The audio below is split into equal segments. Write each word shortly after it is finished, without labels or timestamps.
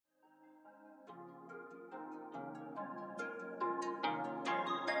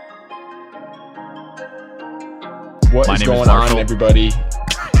What is going on, everybody?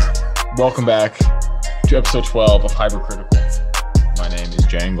 Welcome back to episode 12 of Hypercritical. My name is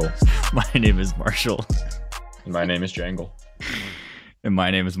Jangle. My name is Marshall. And my name is Jangle. And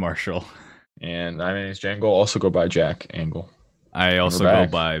my name is Marshall. And my name is Jangle. Also go by Jack Angle. I also go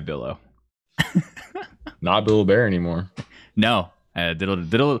by Billow. Not Bill Bear anymore. No, I did a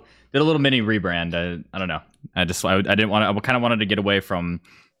little mini rebrand. I don't know. I didn't want to. I kind of wanted to get away from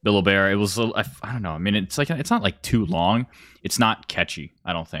Billow Bear. It was I don't know. I mean, it's not like too long. It's not catchy.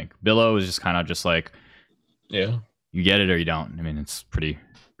 I don't think Billow is just kind of just like, yeah, you get it or you don't. I mean, it's pretty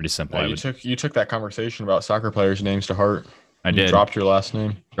simple. Yeah, you took that conversation about soccer players' names to heart. I did. Dropped your last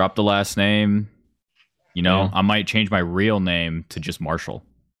name. Dropped the last name. You know, I might change my real name to just Marshall,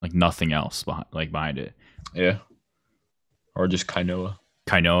 like nothing else behind it. Yeah. Or just Kainoa.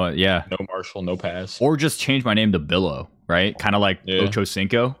 Kainoa, yeah. No Marshall, no pass. Or just change my name to Billow, right? Kind of like Ocho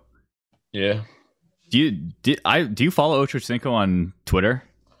Cinco. Yeah. Do you follow Ocho Cinco on Twitter?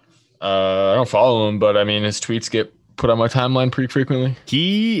 I don't follow him, but I mean his tweets get put on my timeline pretty frequently.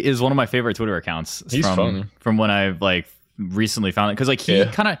 He is one of my favorite Twitter accounts. He's fun. From when I've recently found it, because he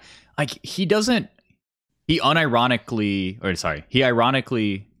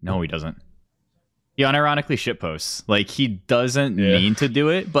unironically shitposts. Like he doesn't mean to do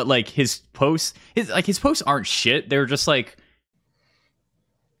it, but like his posts aren't shit. They're just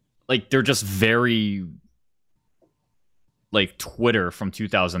they're just very like Twitter from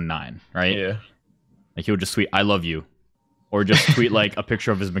 2009, right? Yeah. Like he would just tweet "I love you," or just tweet like a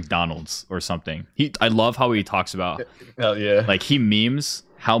picture of his McDonald's or something. I love how he talks about like he memes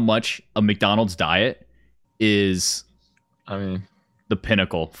how much a McDonald's diet is. I mean, the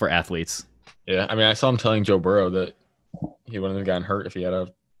pinnacle for athletes. Yeah, I mean, I saw him telling Joe Burrow that he wouldn't have gotten hurt if he had a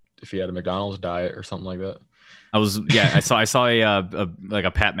McDonald's diet or something like that. I saw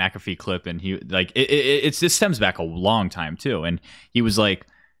a Pat McAfee clip, and he this stems back a long time too. And he was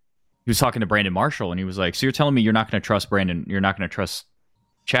talking to Brandon Marshall, and he was like, "So you're telling me you're not going to trust Brandon? You're not going to trust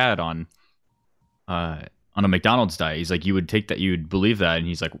Chad on a McDonald's diet?" He's like, "You would take that? You would believe that?" And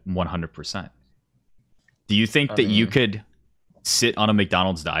he's like, "100%." Do you think that you could sit on a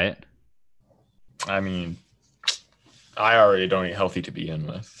McDonald's diet? I mean, I already don't eat healthy to begin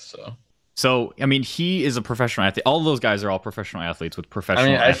with, so I mean, he is a professional athlete. All of those guys are all professional athletes with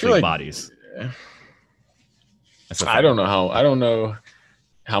professional athlete bodies. I don't know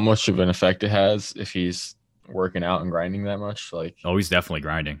how much of an effect it has if he's working out and grinding that much. He's definitely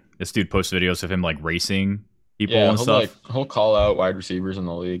grinding. This dude posts videos of him like racing people and stuff. He'll call out wide receivers in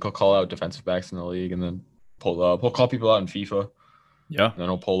the league. He'll call out defensive backs in the league, and then pull up. He'll call people out in FIFA. Yeah, and then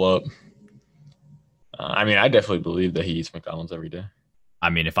he'll pull up. I mean, I definitely believe that he eats McDonald's every day. I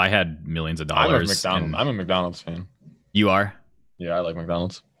mean, if I had millions of dollars, I'm a McDonald's fan. You are? Yeah, I like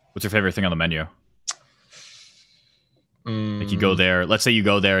McDonald's. What's your favorite thing on the menu? Like you go there. Let's say you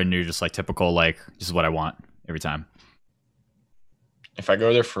go there and you're just like typical, like this is what I want every time. If I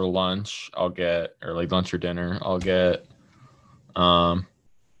go there for lunch, or lunch or dinner, I'll get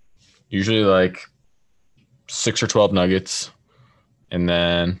usually like 6 or 12 nuggets, and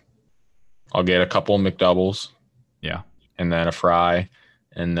then I'll get a couple McDoubles. Yeah. And then a fry,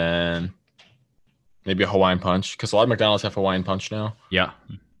 and then maybe a Hawaiian punch, because a lot of McDonald's have Hawaiian punch now. Yeah.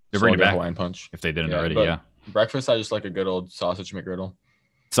 They're bringing back Hawaiian punch if they didn't already. Yeah. Breakfast, I just like a good old sausage McGriddle.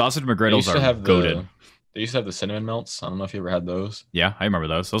 Sausage McGriddles are goated. They used to have the cinnamon melts. I don't know if you ever had those. Yeah, I remember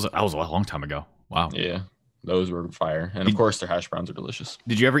those. That was a long time ago. Wow. Yeah. Those were fire. And of course, their hash browns are delicious.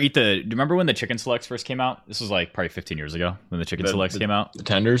 Did you ever eat do you remember when the chicken selects first came out? This was like probably 15 years ago when the chicken selects came out. The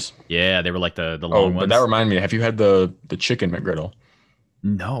tenders? Yeah, they were like the long ones. But that reminded me, have you had the chicken McGriddle?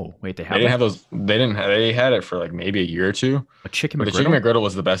 No. Wait, they didn't have those. They had it for like maybe a year or two. A chicken McGriddle? The chicken McGriddle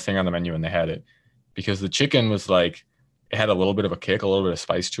was the best thing on the menu when they had it. Because the chicken was like, it had a little bit of a kick, a little bit of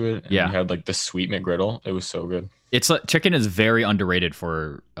spice to it. And you had like the sweet McGriddle. It was so good. Chicken is very underrated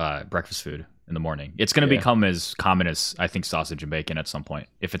for breakfast food in the morning. It's going to become as common as I think sausage and bacon at some point,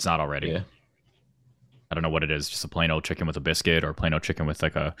 if it's not already. Yeah. I don't know what it is, just a plain old chicken with a biscuit, or plain old chicken with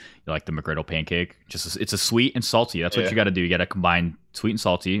like the McGriddle pancake. It's a sweet and salty. That's what you got to do. You got to combine sweet and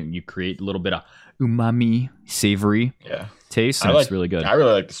salty, and you create a little bit of umami, savory taste, and it's really good. I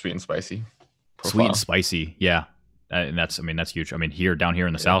really like the sweet and spicy profile. Sweet and spicy, yeah. And that's huge. I mean, down here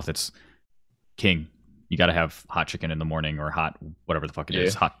in the South, it's king. You got to have hot chicken in the morning, or hot whatever the fuck it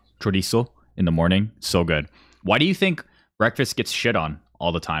is, hot chorizo in the morning. So good. Why do you think breakfast gets shit on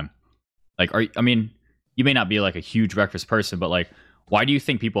all the time? You may not be like a huge breakfast person, but like, why do you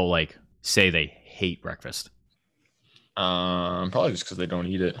think people like say they hate breakfast? Probably just because they don't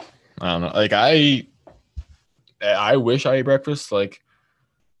eat it. I don't know. Like I wish I ate breakfast. Like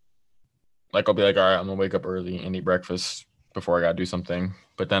Like I'll be like, all right, I'm gonna wake up early and eat breakfast before I gotta do something.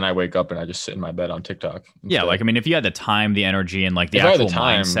 But then I wake up and I just sit in my bed on TikTok. Yeah, instead. like I mean, if you had the time, the energy, and like the If I had actual the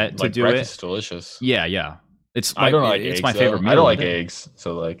time, mindset to like do breakfast it, is delicious. yeah. It's I don't like it's eggs, my favorite though. meal. I don't like eggs,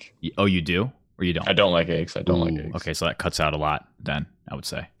 so like. Oh, you do or you don't? I don't like eggs. I don't like eggs. Okay, so that cuts out a lot. Then I would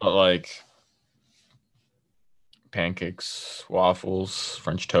say. But like pancakes, waffles,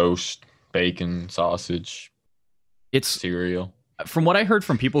 French toast, bacon, sausage, it's cereal. From what I heard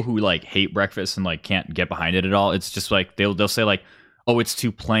from people who like hate breakfast and like can't get behind it at all, it's just like they'll say like, oh, it's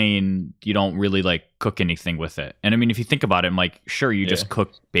too plain. You don't really like cook anything with it. And I mean, if you think about it, I'm like, sure, you just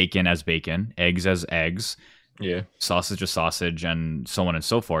cook bacon as bacon, eggs as eggs, sausage as sausage, and so on and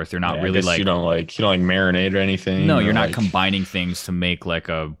so forth. You're not really like you don't like marinate or anything. No, you're not combining things to make like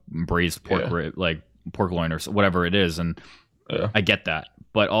a braised pork like pork loin or whatever it is. And I get that,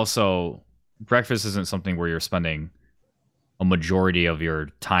 but also breakfast isn't something where you're spending a majority of your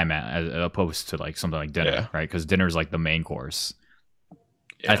time at, as opposed to like something like dinner, right? Because dinner is like the main course.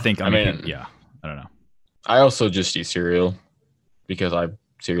 I think. I mean, I don't know. I also just eat cereal because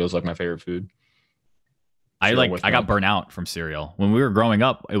cereal is like my favorite food. I got burnt out from cereal when we were growing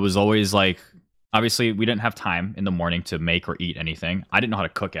up. It was always like, obviously we didn't have time in the morning to make or eat anything. I didn't know how to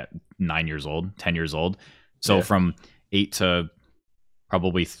cook at 9 years old, 10 years old. So from 8 to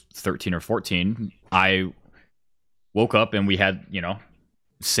probably 13 or 14, I woke up and we had,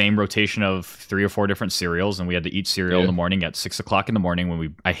 same rotation of 3 or 4 different cereals, and we had to eat cereal in the morning at 6 o'clock in the morning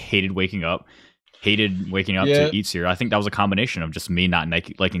when I hated waking up to eat cereal. I think that was a combination of just me not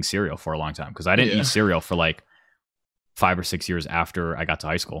liking cereal for a long time, because I didn't eat cereal for like 5 or 6 years after I got to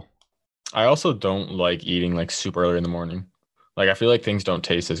high school. I also don't like eating like super early in the morning. Like I feel like things don't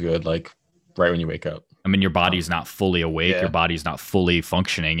taste as good like right when you wake up. I mean, your body's not fully awake, your body's not fully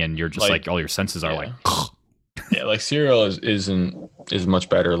functioning, and you're just like all your senses are like yeah, like cereal is much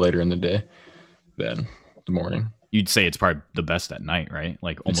better later in the day than the morning. You'd say it's probably the best at night, right?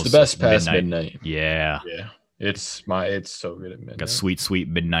 Like almost it's the best like past midnight. Yeah. It's so good at midnight. Like a sweet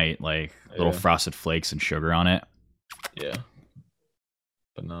midnight, like little frosted flakes and sugar on it. Yeah.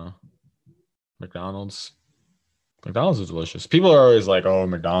 But no. McDonald's is delicious. People are always like, oh,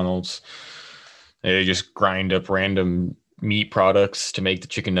 McDonald's. They just grind up random meat products to make the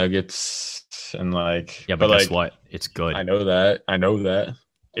chicken nuggets. And like, but guess what? It's good. I know that.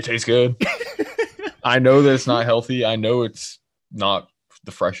 It tastes good. I know that it's not healthy. I know it's not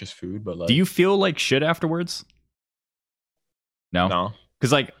the freshest food, but like, do you feel like shit afterwards? No.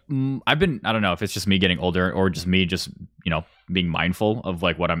 Because like I don't know if it's just me getting older or just me being mindful of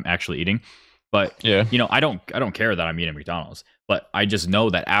like what I'm actually eating. But I don't care that I'm eating McDonald's, but I just know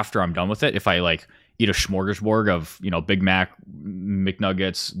that after I'm done with it, if I like eat a smorgasbord of Big Mac,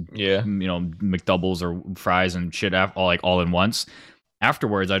 McNuggets, McDoubles or fries and shit all in once,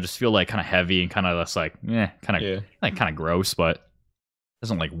 afterwards I just feel like kind of heavy and kind of less like kind of gross, but it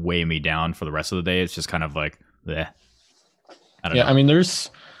doesn't like weigh me down for the rest of the day. It's just kind of like bleh. I don't know. I mean there's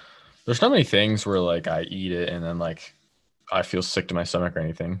not many things where like I eat it and then like I feel sick to my stomach or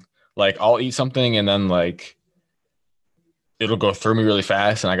anything. Like I'll eat something and then like it'll go through me really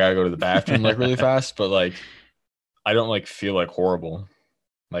fast and I gotta go to the bathroom like really fast, but like I don't like feel like horrible.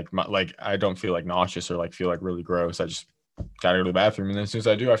 Like I don't feel like nauseous or like feel like really gross. I just gotta go to the bathroom, and then as soon as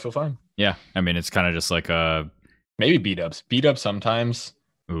I do, I feel fine. Yeah, I mean it's kind of just like maybe B-dubs. B-dubs sometimes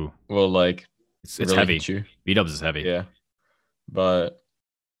will like it's really heavy. B-dubs is heavy. Yeah, but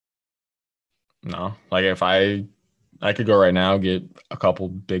no, like if I could go right now, get a couple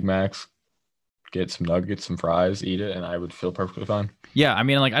Big Macs, get some nuggets, some fries, eat it, and I would feel perfectly fine. Yeah, I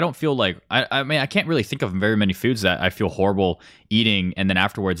mean, like I don't feel like I mean I can't really think of very many foods that I feel horrible eating, and then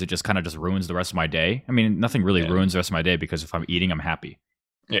afterwards it just kind of just ruins the rest of my day. I mean, nothing really ruins the rest of my day because if I'm eating, I'm happy.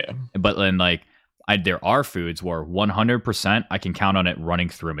 Yeah. But then like there are foods where 100% I can count on it running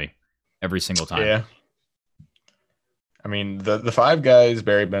through me every single time. Yeah. I mean the Five Guys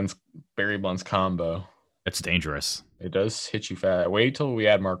Berry Buns combo. It's dangerous. It does hit you fat. Wait till we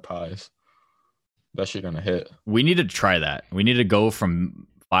add Mark Pies. That shit gonna hit. We need to try that. We need to go from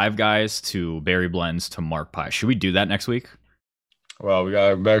Five Guys to Berry Blends to Mark Pie. Should we do that next week? Well, we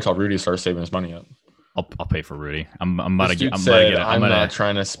better tell Rudy to start saving his money up. I'll pay for Rudy. I'm not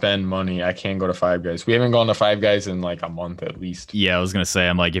trying to spend money. I can't go to Five Guys. We haven't gone to Five Guys in like a month at least. Yeah, I was gonna say.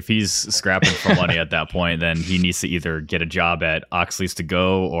 I'm like, if he's scrapping for money at that point, then he needs to either get a job at Oxley's to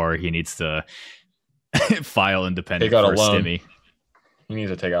go or he needs to file independent for a stimmy. He needs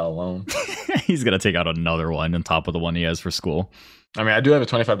to take out a loan. He's gonna take out another one on top of the one he has for school. I mean, I do have a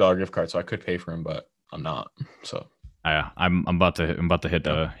 $25 gift card, so I could pay for him, but I'm not. So I'm about to hit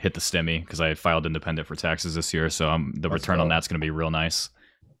the stimmy because I filed independent for taxes this year, so the return on that's gonna be real nice.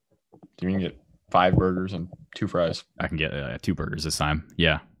 You can get 5 burgers and 2 fries. I can get 2 burgers this time.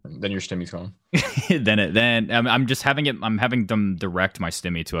 Yeah. Then your stimmy's gone. then I'm just having it. I'm having them direct my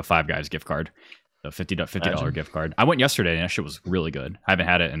stimmy to a Five Guys gift card, a $50 gift card. I went yesterday and that shit was really good. I haven't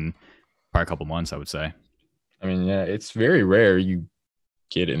had it in probably a couple months, I would say. I mean, yeah, it's very rare you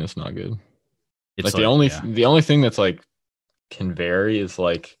get it and it's not good. It's like the only thing that's like can vary is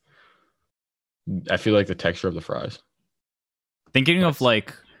like I feel like the texture of the fries. Thinking of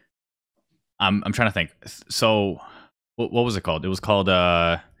like, I'm trying to think. So, what was it called? It was called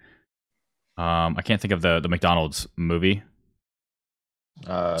I can't think of the McDonald's movie.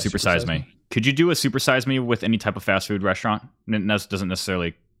 Super Size Me. Could you do a Super Size Me with any type of fast food restaurant? It doesn't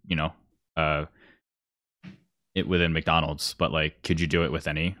necessarily, it within McDonald's, but like, could you do it with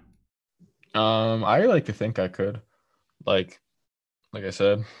any? I like to think I could. Like I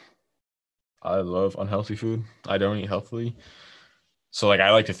said, I love unhealthy food. I don't eat healthily. So like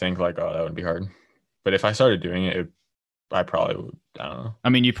I like to think like, oh, that would be hard. But if I started doing it, I probably would. I don't know. I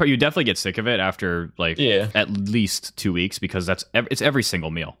mean, you definitely get sick of it after like at least 2 weeks because it's every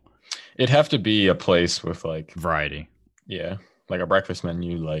single meal. It'd have to be a place with like variety. Yeah, like a breakfast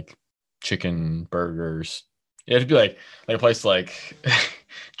menu, like chicken, burgers. It has to be like a place like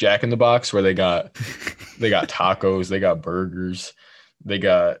Jack in the Box where they got tacos, they got burgers, they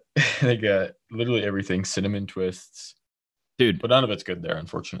got literally everything, cinnamon twists. Dude, but none of it's good there,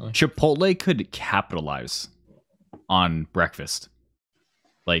 unfortunately. Chipotle could capitalize on breakfast.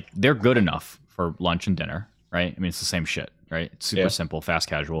 Like they're good enough for lunch and dinner, right? I mean, it's the same shit, right? It's super simple, fast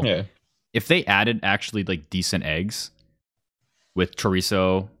casual. Yeah. If they added actually like decent eggs with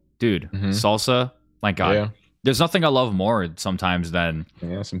chorizo, dude, salsa, my God. Yeah. There's nothing I love more sometimes than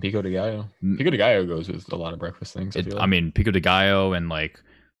some pico de gallo. Pico de gallo goes with a lot of breakfast things. I mean, pico de gallo and like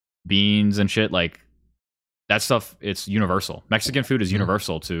beans and shit, like that stuff. It's universal. Mexican food is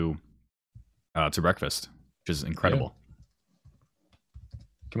universal to breakfast, which is incredible. Yeah.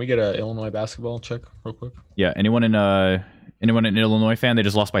 Can we get an Illinois basketball check real quick? Yeah. Anyone an Illinois fan? They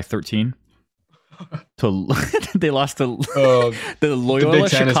just lost by 13. They lost to the Loyola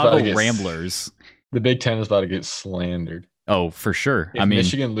Chicago Ramblers. The Big Ten is about to get slandered. Oh, for sure. If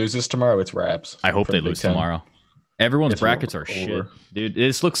Michigan loses tomorrow, it's wraps. I hope they lose tomorrow. Everyone's brackets are shit, dude.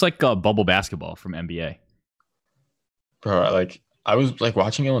 This looks like bubble basketball from NBA. Bro, like I was like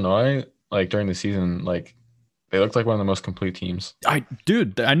watching Illinois like during the season, like they looked like one of the most complete teams. I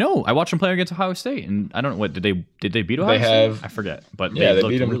know. I watched them play against Ohio State, and I don't know what did they beat Ohio State? I forget, but they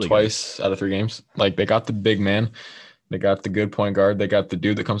beat them really twice out of 3 games. Like they got the big man. They got the good point guard. They got the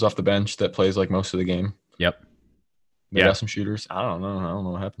dude that comes off the bench that plays like most of the game. Yep. They got some shooters. I don't know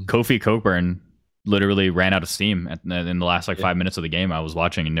what happened. Kofi Cockburn literally ran out of steam in the last 5 minutes of the game I was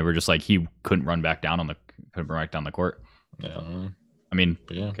watching, and they were just like he couldn't run back down the court. Yeah. I mean,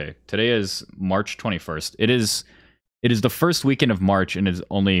 okay. Today is March 21st. It is the first weekend of March, and it's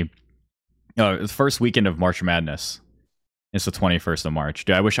only the first weekend of March Madness. It's the 21st of March.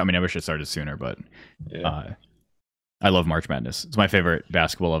 Dude, I wish it started sooner, but I love March Madness. It's my favorite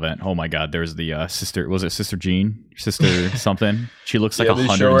basketball event. Oh my God, there's the sister. Was it Sister Jean? Sister something? She looks like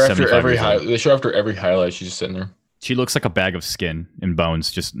 175 years old. They show after every highlight. She's just sitting there. She looks like a bag of skin and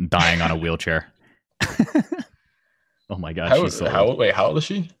bones, just dying on a wheelchair. Oh my God, how old is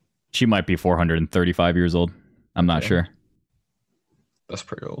she? She might be 435 years old. I'm not sure. That's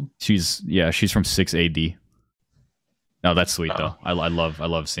pretty old. She's from 6 AD. No, that's sweet though. I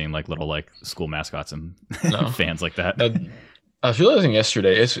love seeing like little like school mascots and fans like that. I was realizing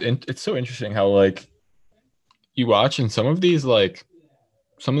yesterday, it's so interesting how like you watch and some of these like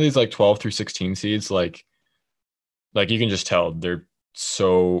 12 through 16 seeds like you can just tell they're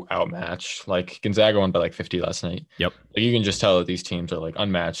so outmatched. Like Gonzaga won by like 50 last night. Yep. Like, you can just tell that these teams are like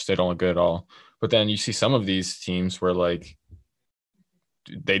unmatched. They don't look good at all. But then you see some of these teams where like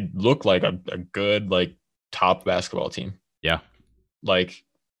they look like a good like top basketball team. Yeah. Like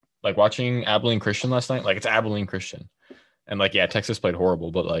watching Abilene Christian last night, like it's Abilene Christian. And like, yeah, Texas played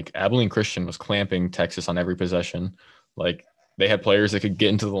horrible, but like Abilene Christian was clamping Texas on every possession. Like they had players that could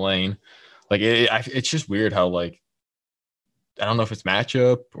get into the lane. Like it's just weird how like, I don't know if it's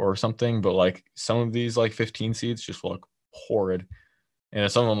matchup or something, but like some of these like 15 seeds just look horrid.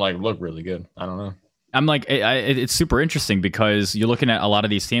 And some of them like look really good. I don't know. I'm like, it's super interesting because you're looking at a lot of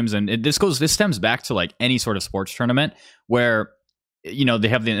these teams, and this stems back to like any sort of sports tournament where, you know, they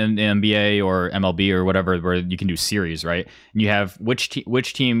have the NBA or MLB or whatever where you can do series, right? And you have which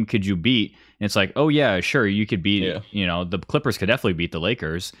team could you beat? And it's like, oh yeah, sure, you could beat, you know, the Clippers could definitely beat the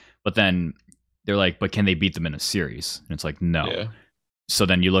Lakers, but then they're like, but can they beat them in a series? And it's like, no. Yeah. So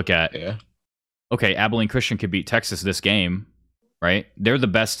then you look at, okay, Abilene Christian could beat Texas this game. right? They're the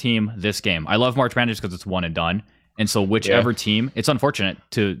best team this game. I love March Madness because it's one and done. And so whichever team, it's unfortunate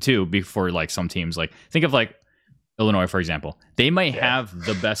to before like some teams, like think of like Illinois, for example. They might have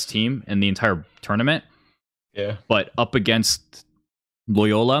the best team in the entire tournament. Yeah. But up against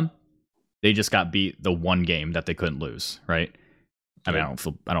Loyola, they just got beat the one game that they couldn't lose, right? I mean,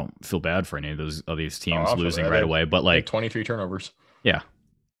 I don't feel bad for any of these teams losing right away, but like 23 turnovers. Yeah.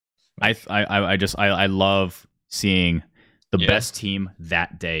 I love seeing the best team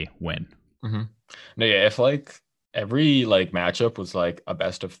that day win. Mm-hmm. No, yeah, if like every like matchup was like a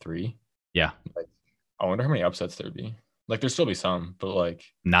best of 3. Yeah. Like, I wonder how many upsets there'd be. Like there'd still be some, but like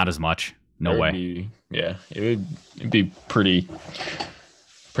not as much. No way. It'd be pretty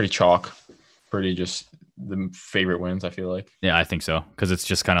chalk. Pretty just the favorite wins, I feel like. Yeah, I think so. Because it's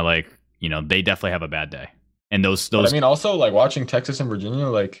just kind of like, you know, they definitely have a bad day. And those But I mean, also like watching Texas and Virginia,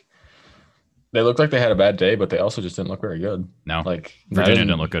 like they looked like they had a bad day, but they also just didn't look very good. No. Like Virginia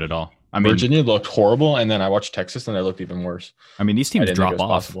didn't look good at all. I mean, Virginia looked horrible, and then I watched Texas and they looked even worse. I mean, these teams drop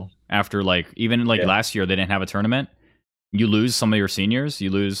off after like even like last year they didn't have a tournament. You lose some of your seniors, you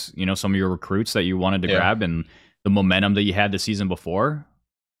lose, you know, some of your recruits that you wanted to grab, and the momentum that you had the season before.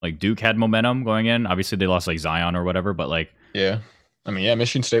 Like Duke had momentum going in. Obviously, they lost like Zion or whatever, but like I mean,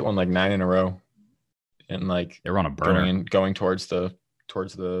 Michigan State won like 9 in a row, and like they were on a burner going towards the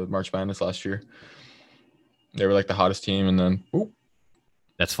March Madness last year. They were like the hottest team, and then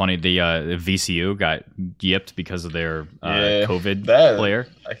that's funny. The VCU got yipped because of their COVID player.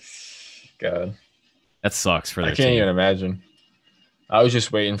 God, that sucks for their team. I can't even imagine. I was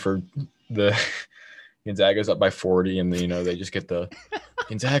just waiting for the Gonzaga's up by 40, and you know they just get the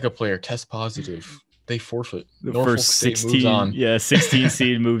Gonzaga player test positive. They forfeit. The first 16 moves on. 16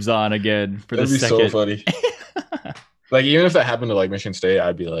 seed moves on again for the second. That'd be so funny. Like even if that happened to like Michigan State,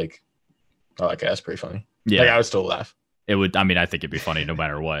 I'd be like, oh, okay, that's pretty funny. Yeah, like, I would still laugh. It would. I mean, I think it'd be funny no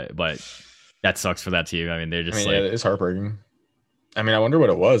matter what. But that sucks for that team. I mean, they're just it's heartbreaking. I mean, I wonder what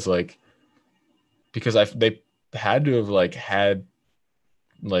it was like, because they had to have like had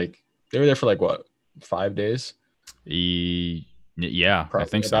like they were there for like what 5 days. Yeah, probably I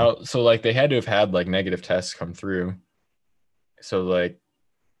think so. So like they had to have had like negative tests come through. So like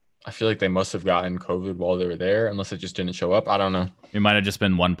I feel like they must have gotten COVID while they were there, unless it just didn't show up. I don't know. It might have just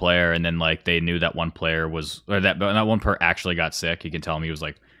been one player, and then like they knew that one player was, or that one player actually got sick. You can tell him he was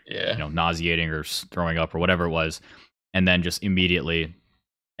like, you know, nauseating or throwing up or whatever it was, and then just immediately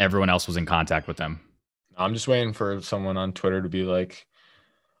everyone else was in contact with them. I'm just waiting for someone on Twitter to be like,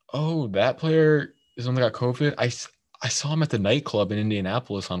 "Oh, that player is one that got COVID. I saw him at the nightclub in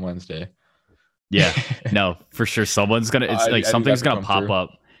Indianapolis on Wednesday." Yeah, no, for sure. Someone's gonna. It's like something's gonna pop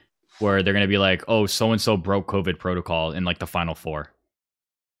up where they're gonna be like, "Oh, so and so broke COVID protocol in like the Final Four."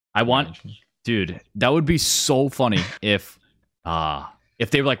 Dude, that would be so funny if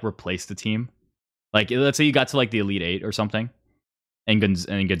they like replaced the team. Like, let's say you got to like the Elite Eight or something, and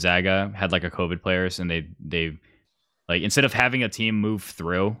Gonzaga had like a COVID players, and they like instead of having a team move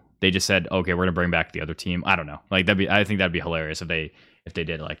through, they just said, "Okay, we're gonna bring back the other team." I don't know. Like I think that'd be hilarious if they did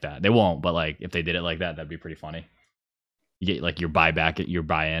it like that. They won't, but like if they did it like that, that'd be pretty funny. You get like your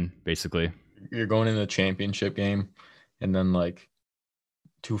buy-in, basically. You're going in the championship game, and then like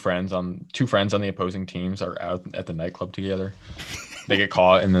two friends on the opposing teams are out at the nightclub together. They get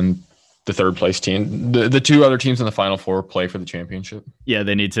caught, and then the third place team, the two other teams in the Final Four, play for the championship. Yeah,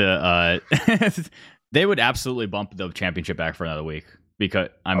 they need to. They would absolutely bump the championship back for another week because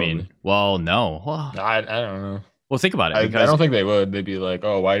I mean, well, no, I don't know. Well, think about it. I don't think they would. They'd be like,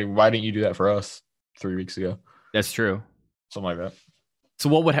 "Oh, why didn't you do that for us 3 weeks ago?" That's true. Something like that. So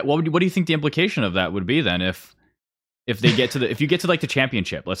what do you think the implication of that would be then if they get to if you get to like the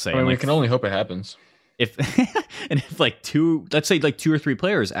championship, let's say? I mean, we can only hope it happens. If like let's say like 2 or 3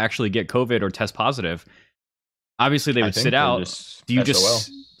 players actually get COVID or test positive, obviously they would sit out. Do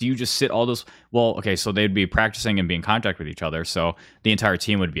you just sit all those? Well, okay, so they'd be practicing and be in contact with each other, so the entire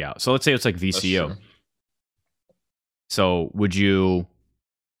team would be out. So let's say it's like VCU. So would you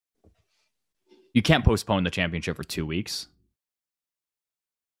can't postpone the championship for 2 weeks?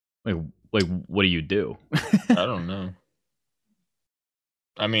 Like what do you do? I don't know.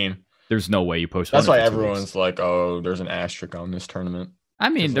 I mean, there's no way you postpone. That's why everyone's like, "Oh, there's an asterisk on this tournament." I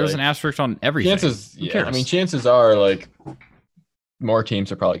mean, there's an asterisk on everything. Chances are like more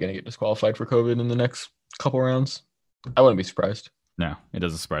teams are probably going to get disqualified for COVID in the next couple rounds. I wouldn't be surprised. No, it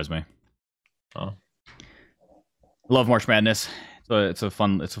doesn't surprise me. Oh, love March Madness. So it's a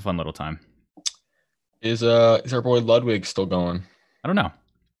fun little time. Is our boy Ludwig still going? I don't know.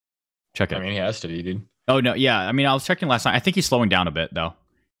 Check it. I mean, he has to be, dude. Oh no, yeah. I mean, I was checking last night. I think he's slowing down a bit though.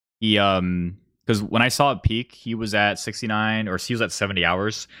 He because when I saw it peak, he was at 69 or he was at 70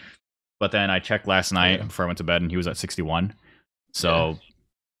 hours. But then I checked last night before I went to bed, and he was at 61. So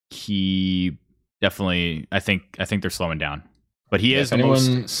he definitely, I think they're slowing down. But he is the most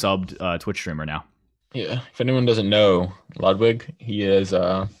subbed Twitch streamer now. Yeah, if anyone doesn't know Ludwig, he was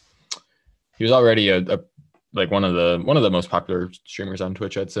already a like one of the most popular streamers on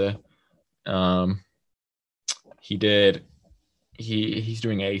Twitch, I'd say. He's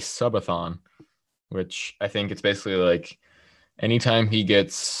doing a subathon, which I think it's basically like anytime he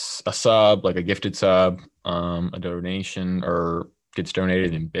gets a sub, like a gifted sub, a donation, or gets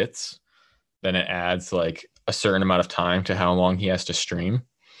donated in bits, then it adds like a certain amount of time to how long he has to stream.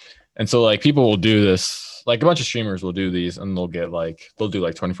 And so like people will do this, like a bunch of streamers will do these, and they'll do like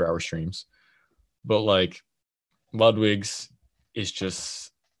 24-hour streams. But like Ludwig's is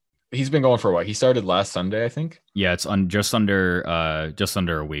just, he's been going for a while. He started last Sunday, I think. Yeah, it's just under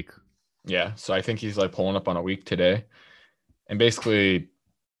a week. Yeah, so I think he's like pulling up on a week today. And basically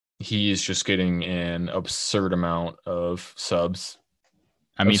he's just getting an absurd amount of subs.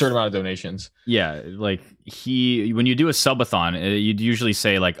 Absurd amount of donations. Yeah, like when you do a subathon, you'd usually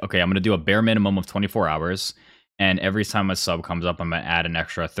say like, okay, I'm going to do a bare minimum of 24 hours, and every time a sub comes up, I'm going to add an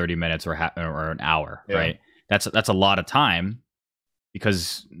extra 30 minutes or an hour, right? That's a lot of time,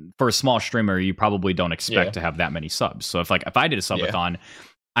 because for a small streamer, you probably don't expect to have that many subs. So if I did a subathon,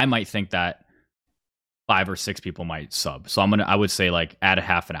 I might think that 5 or 6 people might sub. So I would say like add a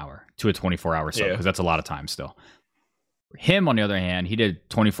half an hour to a 24-hour sub, because that's a lot of time still. Him, on the other hand, he did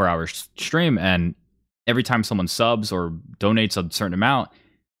 24-hour stream, and every time someone subs or donates a certain amount,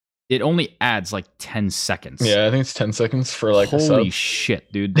 it only adds like 10 seconds. Yeah, I think it's 10 seconds for like holy a sub. Shit,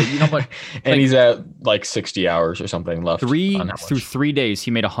 dude. You know what? And he's at like 60 hours or something left. Through 3 days,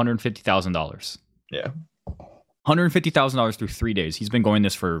 he made $150,000. Yeah. $150,000 through 3 days. He's been going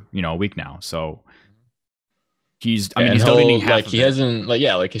this for, a week now. So he's donating half of it. Hasn't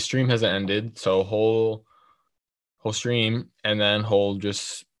like his stream hasn't ended. So whole stream, and then he'll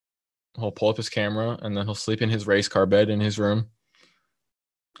pull up his camera, and then he'll sleep in his race car bed in his room.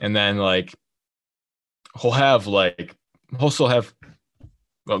 And then like he'll still have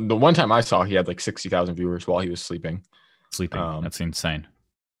the one time I saw, he had like 60,000 viewers while he was sleeping. That's insane.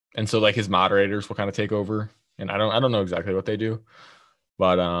 And so like his moderators will kind of take over, and I don't know exactly what they do,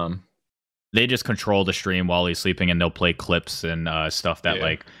 but they just control the stream while he's sleeping, and they'll play clips and stuff that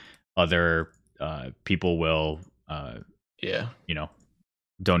like other people will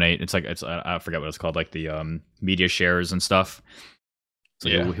donate. It's I forget what it's called, like the media shares and stuff. So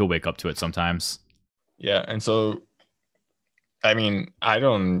he'll wake up to it sometimes. Yeah, and so I mean,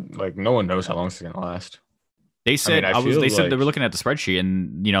 no one knows how long it's gonna last. They said said they were looking at the spreadsheet,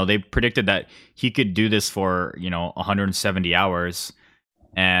 and they predicted that he could do this for 170 hours,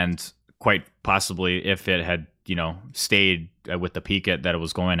 and quite possibly, if it had stayed with the peak that it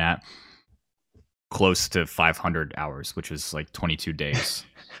was going at, close to 500 hours, which is like 22 days.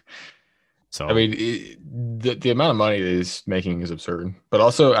 So I mean, the amount of money that he's making is absurd. But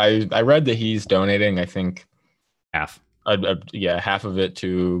also, I read that he's donating, I think, half. Half of it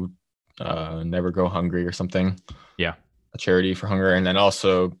to Never Go Hungry or something. Yeah, a charity for hunger, and then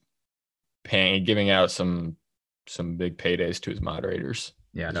also giving out some big paydays to his moderators.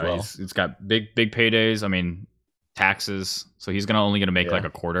 Yeah, no, it's got big paydays. I mean, taxes. So he's only gonna make like a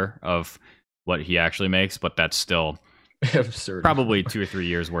quarter of what he actually makes, but that's still absurd. Probably 2 or 3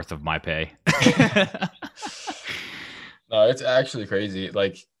 years worth of my pay. No, it's actually crazy.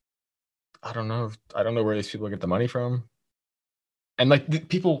 Like, I don't know where these people get the money from. And like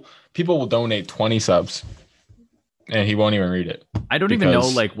people will donate 20 subs, and he won't even read it. I don't even know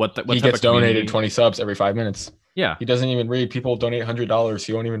like what he type gets of community... donated 20 subs every 5 minutes. Yeah, he doesn't even read. People donate $100.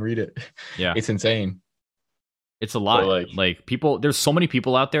 He won't even read it. Yeah, it's insane. It's a lot. Like people, there's so many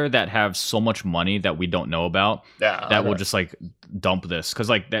people out there that have so much money that we don't know about. Yeah, that will just like dump this because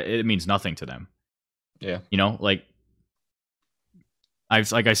like that it means nothing to them. Yeah, like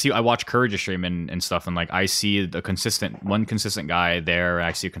I watch Courage stream and stuff, and like I see one consistent guy there.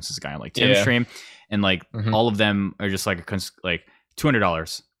 I see a consistent guy on like Tim's stream, and like all of them are just like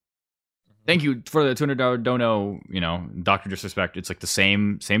 $200. Thank you for the $200 dono. Dr. Disrespect. It's like the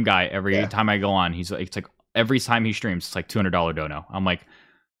same guy every time I go on. It's like every time he streams, it's like $200 dono. I'm like,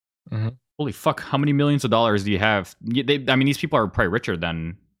 holy fuck! How many millions of dollars do you have? These people are probably richer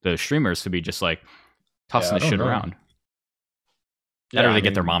than the streamers to be just like tossing this shit around. Better they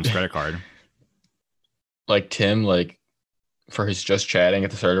get their mom's credit card. Like Tim, like for his just chatting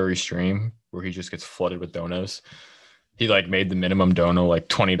at the start of every stream, where he just gets flooded with donos. He like made the minimum dono like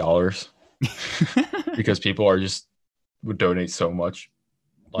 $20 because people would donate so much.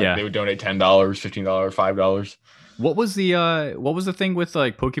 Like they would donate $10, $15, $5. What was the thing with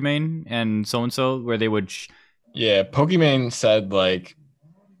like Pokimane and so where they would? Yeah, Pokimane said like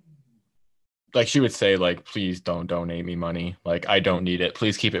she would say like, please don't donate me money. Like I don't need it.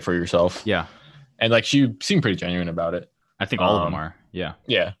 Please keep it for yourself. Yeah. And like she seemed pretty genuine about it. I think all of them are. Yeah.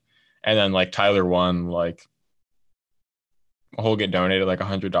 Yeah. And then like Tyler won, like he'll get donated like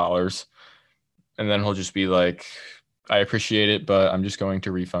 $100. And then he'll just be like, I appreciate it, but I'm just going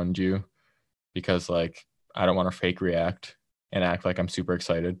to refund you because like I don't want to fake react and act like I'm super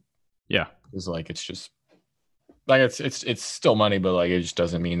excited. Yeah. It's like it's just like it's still money, but like it just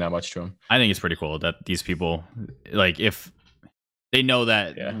doesn't mean that much to him. I think it's pretty cool that these people, like, if they know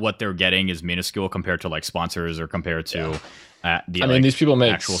that what they're getting is minuscule compared to like sponsors or compared to these people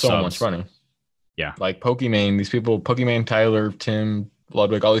make so subs. much money. Yeah. Like Pokimane, these people, Pokimane, Tyler, Tim,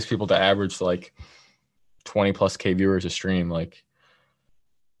 Ludwig, all these people that average like 20 plus K viewers a stream, like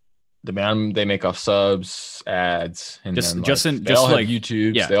the man they make off subs, ads, and they all have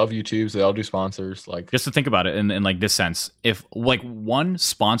YouTubes. Yeah. They all have YouTubes. They all do sponsors. Like just to think about it in like this sense, if like one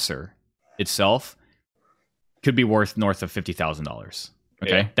sponsor itself could be worth north of $50,000.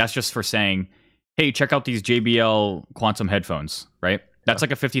 Okay, yeah. That's just for saying, hey, check out these JBL Quantum headphones. Right, that's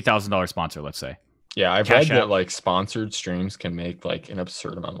like a $50,000 sponsor. Let's say. Yeah, I've read that like sponsored streams can make like an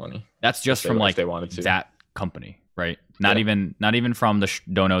absurd amount of money. That's just from like they wanted to. That company, right? Not even from the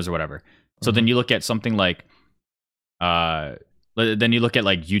donos or whatever. So then you look at something like, then you look at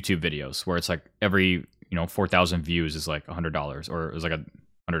like YouTube videos where it's like every 4,000 views is like $100 or it was like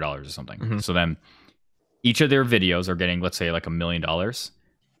 $100 or something. Mm-hmm. So then each of their videos are getting, let's say, like $1 million.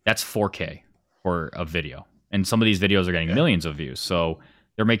 That's 4K for a video, and some of these videos are getting millions of views. So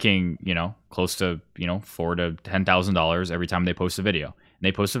they're making, close to, $4,000 to $10,000 every time they post a video. And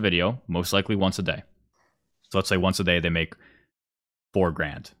they post a video most likely once a day. So let's say once a day they make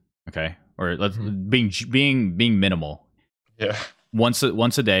 $4,000. Okay. Or let's being minimal. Yeah. Once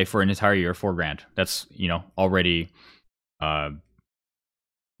a day for an entire year, $4,000. That's, already,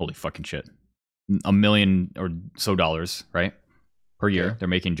 holy fucking shit. $1 million or so dollars, right? Per year. Yeah. They're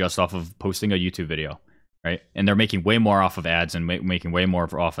making just off of posting a YouTube video. Right, and they're making way more off of ads and making way more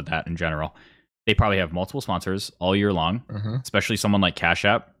off of that in general. They probably have multiple sponsors all year long, especially someone like Cash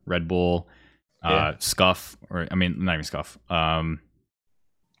App, Red Bull, Scuff, or I mean, not even Scuff,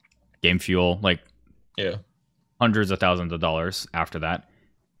 Game Fuel, like hundreds of thousands of dollars after that.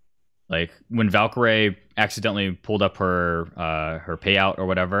 Like when Valkyrae accidentally pulled up her payout or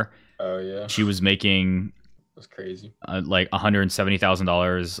whatever, she was making that's crazy, like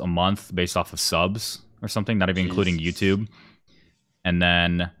 $170,000 a month based off of subs. Or something, not even including YouTube. And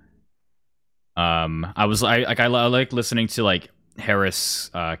then I like listening to like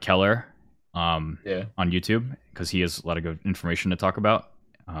Harris Keller on YouTube because he has a lot of good information to talk about.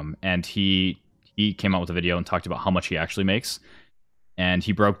 And he came out with a video and talked about how much he actually makes. And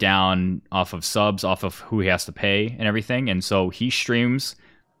he broke down off of subs, off of who he has to pay and everything. And so he streams,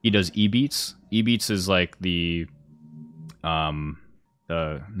 he does eBeats. eBeats is like the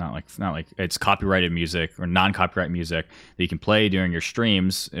not like it's copyrighted music or non-copyright music that you can play during your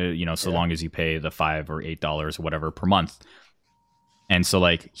streams, long as you pay the $5 or $8 or whatever per month. And so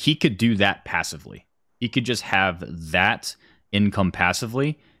like he could do that passively. He could just have that income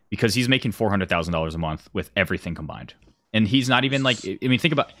passively because he's making $400,000 a month with everything combined. And he's not even like, I mean,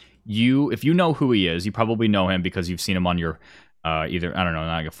 think about if you know who he is, you probably know him because you've seen him on your either, I don't know,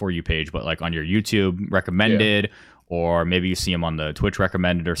 not like a For You page, but like on your YouTube recommended. Yeah. Or maybe you see him on the Twitch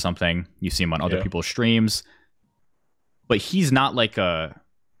recommended or something. You see him on other people's streams. But he's not like a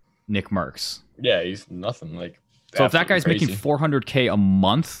Nick Merckx. Yeah, he's nothing like. So if that guy's making $400K a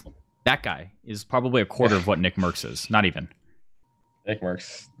month, that guy is probably a quarter of what Nick Merckx is. Not even. Nick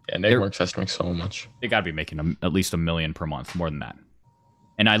Merckx. Yeah, Nick Merckx has to make so much. They got to be making at least $1 million per month, more than that.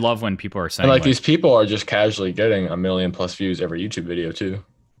 And I love when people are saying like these people are just casually getting 1 million plus views every YouTube video too,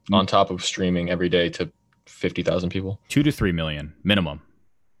 on top of streaming every day to 50,000 people. 2 to 3 million minimum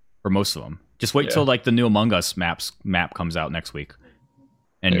for most of them. Just wait till like the new Among Us map comes out next week,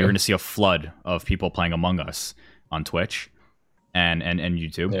 and you're going to see a flood of people playing Among Us on Twitch and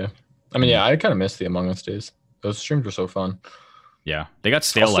YouTube. Yeah, I mean, I kind of miss the Among Us days. Those streams were so fun. Yeah, they got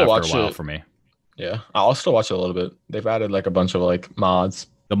stale after a while for me. Yeah, I'll still watch it a little bit. They've added like a bunch of like mods.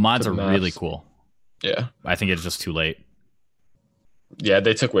 The mods are really cool. Yeah, I think it's just too late. Yeah,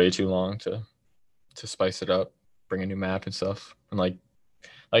 they took way too long to spice it up, bring a new map and stuff. And like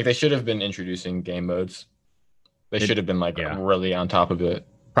they should have been introducing game modes. They should have been like really on top of it.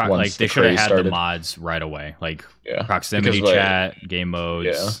 Like they should have had the mods right away. Like proximity chat, game modes.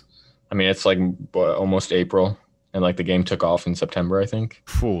 Yeah. I mean, it's like almost April. and like the game took off in September, I think.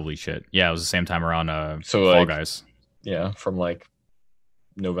 Holy shit! Yeah, it was the same time around So Fall like, Guys. yeah, from like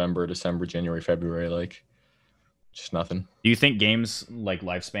November, December, January, February, like just nothing. Do you think games like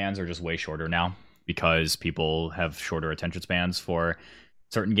lifespans are just way shorter now because people have shorter attention spans for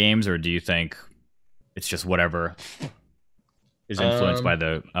certain games, or do you think it's just whatever is influenced by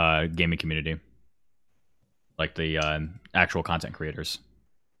the gaming community, like the actual content creators?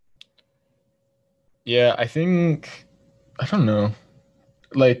 Yeah, I think I don't know.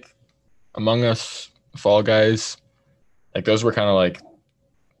 Like Among Us, Fall Guys, like those were kind of like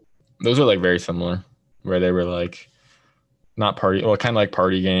those are like very similar, where they were like not party, well, kind of like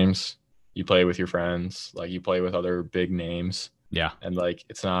party games. You play with your friends, like you play with other big names, Yeah, and like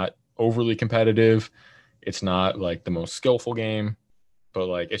it's not overly competitive. It's not like the most skillful game, but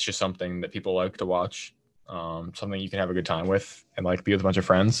like it's just something that people like to watch. Something you can have a good time with and like be with a bunch of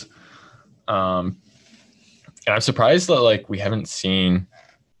friends. Um, and I'm surprised that like we haven't seen,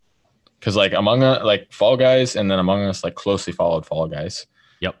 because like Among Us, like Fall Guys, and then Among Us like closely followed Fall Guys.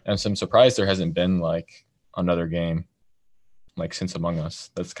 Yep. And so I'm surprised there hasn't been like another game like since Among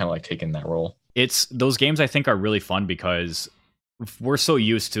Us that's kind of like taken that role. it's those games I think are really fun because we're so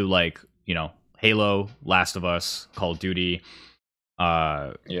used to like, you know, Halo, Last of Us, Call of Duty,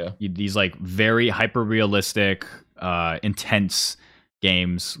 Yeah. these like very hyper realistic, intense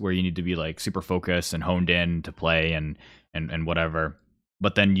games where you need to be like super focused and honed in to play and whatever.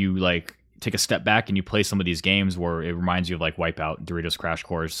 But then you like take a step back and you play some of these games where it reminds you of like Wipeout, Doritos Crash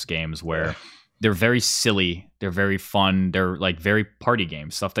Course games where they're very silly, they're very fun, they're like very party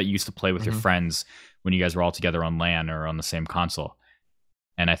games, stuff that you used to play with your friends when you guys were all together on LAN or on the same console.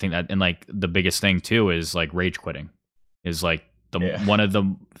 And I think that, and like the biggest thing too is like rage quitting is like one of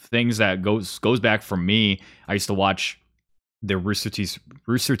the things that goes back from me. I used to watch the Rooster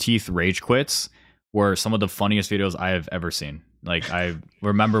Teeth rage quits were some of the funniest videos I have ever seen. Like I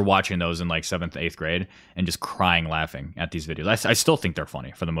remember watching those in like 7th, 8th grade and just crying laughing at these videos. I still think they're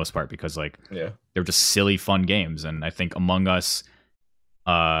funny for the most part because like they're just silly fun games. And I think Among Us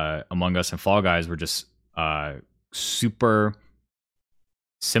and Fall Guys were just super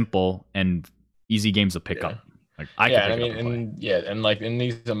simple and easy games to pick up. Like and like in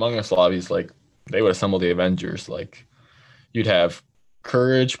these Among Us lobbies, like they would assemble the Avengers. Like you'd have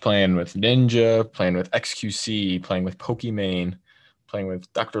Courage playing with Ninja, playing with XQC, playing with Pokimane, playing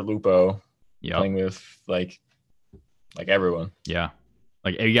with Dr. Lupo, playing with like everyone. Yeah.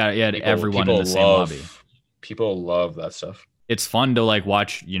 Like you had everyone in the same lobby. People love that stuff. It's fun to like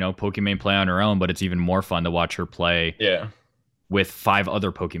watch, you know, Pokimane play on her own, but it's even more fun to watch her play with 5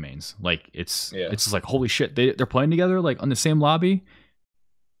 other Pokimanes. Like it's just like, holy shit, they're playing together like on the same lobby.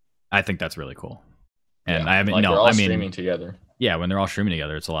 I think that's really cool. And I haven't streaming together. Yeah, when they're all streaming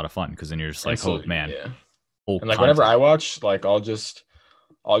together, it's a lot of fun because then you're just like, oh man. Yeah. And like whenever I watch, like I'll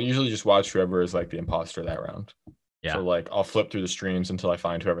usually just watch whoever is like the imposter that round. Yeah. So like I'll flip through the streams until I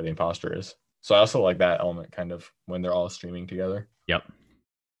find whoever the imposter is. So I also like that element kind of when they're all streaming together. Yep.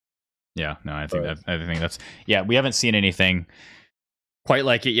 Yeah, no, I think that's we haven't seen anything quite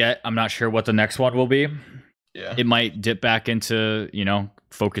like it yet. I'm not sure what the next one will be. Yeah. It might dip back into, you know,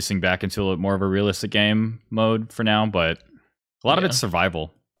 focusing back into a more of a realistic game mode for now, but a lot of it's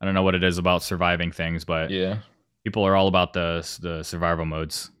survival. I don't know what it is about surviving things, but people are all about the survival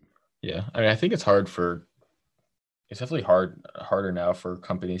modes. Yeah, I mean, I think it's definitely harder now for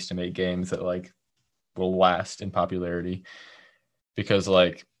companies to make games that like will last in popularity, because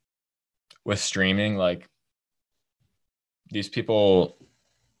like with streaming, like these people,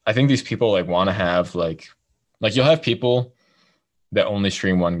 I think these people like want to have like you'll have people that only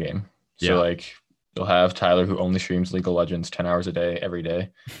stream one game. So like you'll have Tyler who only streams League of Legends 10 hours a day, every day.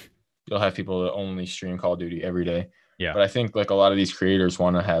 You'll have people that only stream Call of Duty every day. Yeah. But I think like a lot of these creators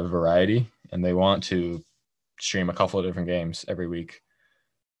want to have variety and they want to stream a couple of different games every week.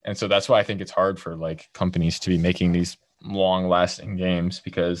 And so that's why I think it's hard for like companies to be making these long lasting games,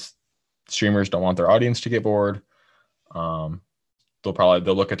 because streamers don't want their audience to get bored. They'll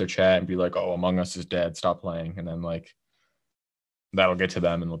look at their chat and be like, oh, Among Us is dead, stop playing. And then like that'll get to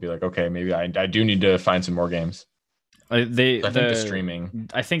them and they'll be like, okay, maybe I do need to find some more games. I think the streaming,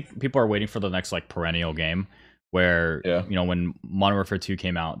 I think people are waiting for the next like perennial game where, you know, when Modern Warfare 2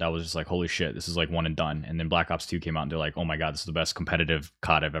 came out, that was just like, holy shit, this is like one and done. And then Black Ops 2 came out and they're like, oh my God, this is the best competitive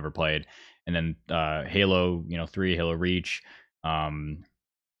COD I've ever played. And then Halo, 3, Halo Reach. I'm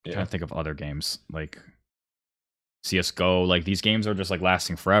trying to think of other games like CSGO. Like these games are just like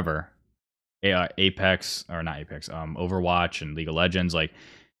lasting forever. Overwatch and League of Legends, like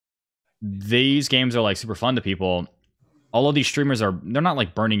these games are like super fun to people. All of these streamers they're not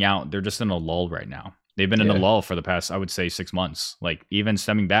like burning out, they're just in a lull right now. They've been in a lull for the past, I would say, 6 months. Like even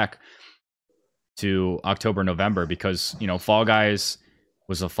stemming back to October, November, because Fall Guys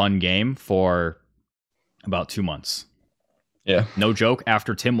was a fun game for about 2 months. Yeah, no joke.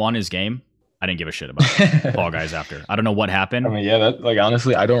 After Tim won his game, I didn't give a shit about Fall Guys after. I don't know what happened. I mean, yeah, that, like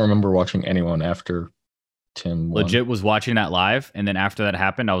honestly, I don't remember watching anyone after Tim won. Legit was watching that live, and then after that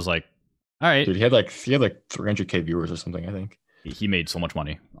happened, I was like, all right. Dude, he had like 300K viewers or something, I think. He made so much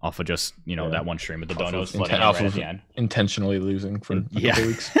money off of just that one stream with the donos right at the end. Intentionally losing for a couple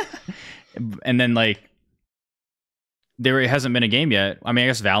weeks. And then like there hasn't been a game yet. I mean, I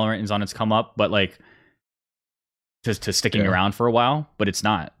guess Valorant is on its come up, but like to sticking around for a while, but it's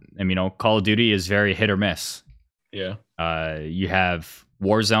not. I mean, Call of Duty is very hit or miss. Yeah. You have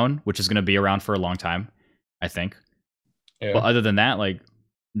Warzone, which is going to be around for a long time, I think. Yeah. But other than that, like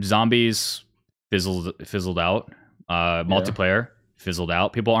Zombies fizzled out. Multiplayer fizzled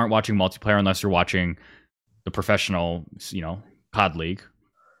out. People aren't watching multiplayer unless you're watching the professional, COD League.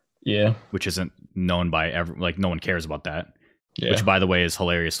 Yeah. Which isn't known by no one cares about that. Yeah. Which by the way is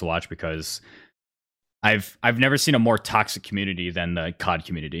hilarious to watch because I've never seen a more toxic community than the COD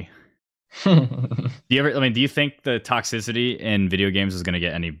community. Do you think the toxicity in video games is going to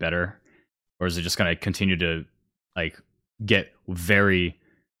get any better, or is it just going to continue to like get very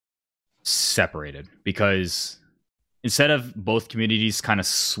separated? Because instead of both communities kind of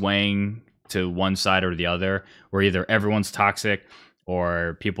swaying to one side or the other, where either everyone's toxic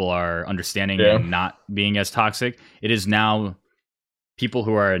or people are understanding and not being as toxic, it is now people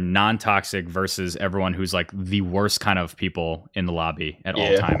who are non-toxic versus everyone who's like the worst kind of people in the lobby at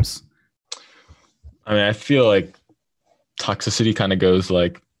all times. I mean, I feel like toxicity kind of goes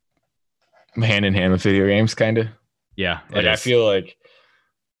like hand in hand with video games, kind of. Yeah. Like I feel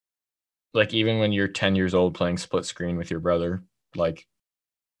like even when you're 10 years old playing split screen with your brother, like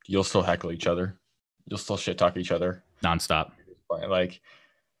you'll still heckle each other. You'll still shit talk each other. Nonstop. Like,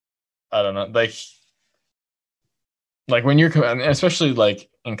 I don't know. Like when you're, especially like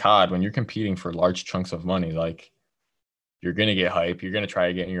in COD, when you're competing for large chunks of money, like you're going to get hype. You're going to try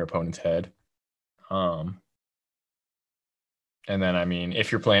to get in your opponent's head. And then, I mean,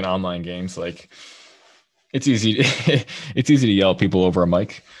 if you're playing online games, like it's easy to yell at people over a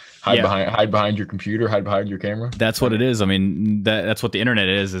mic. Hide behind your computer, hide behind your camera. That's what it is. I mean, that's what the internet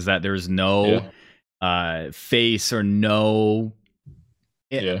is that there's no face or no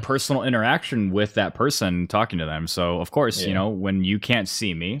personal interaction with that person talking to them. So of course, when you can't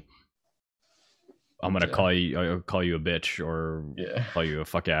see me, I'm gonna call you a bitch or call you a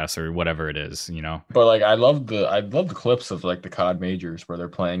fuck ass or whatever it is, But like, I love the clips of like the COD majors where they're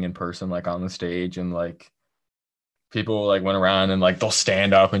playing in person, like on the stage, and like people like went around and like they'll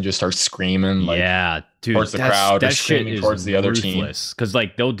stand up and just start screaming, like dude, towards the crowd or screaming towards the other team. Because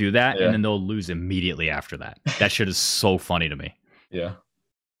like they'll do that and then they'll lose immediately after that. That shit is so funny to me. Yeah,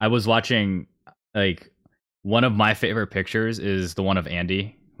 I was watching like one of my favorite pictures is the one of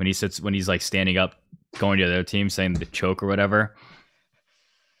Andy when he's like standing up, going to the other team, saying the choke or whatever.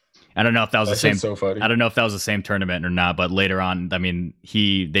 I don't know if that was the same. So funny. I don't know if that was the same tournament or not, but later on, I mean,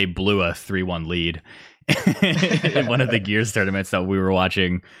 they blew a 3-1 lead in one of the Gears tournaments that we were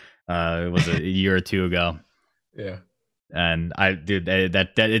watching. It was a year or two ago. Yeah. And that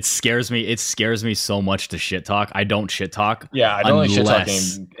it scares me. It scares me so much to shit talk. I don't shit talk. Yeah, I don't like shit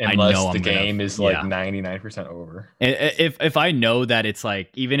talking unless the game is like 99% over. If I know that it's like,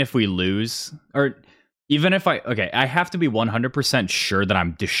 even if we lose, or even if I have to be 100% sure that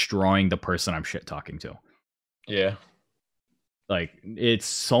I'm destroying the person I'm shit talking to. Yeah. Like it's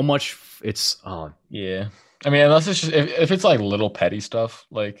so much. Yeah. I mean, unless it's just if it's like little petty stuff,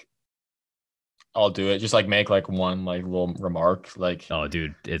 like I'll do it. Just like make like one like little remark, like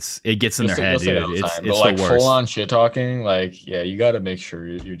dude, it gets in their head, dude. It's like the worst. Full on shit talking, like you got to make sure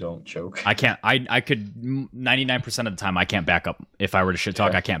you don't choke. I can't. I could 99% of the time I can't back up. If I were to shit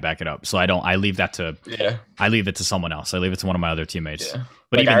talk, I can't back it up. So I don't. I leave that to. Yeah. I leave it to someone else. I leave it to one of my other teammates. Yeah.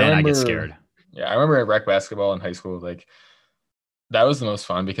 But like, even then, I get scared. Yeah, I remember at rec basketball in high school, like that was the most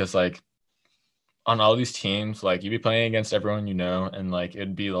fun because like on all these teams, like you'd be playing against everyone and like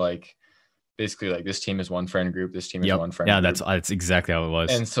it'd be like. Basically, like this team is one friend group, this team is one friend group. That's exactly how it was.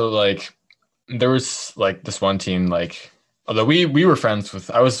 And so like there was like this one team, like although we were friends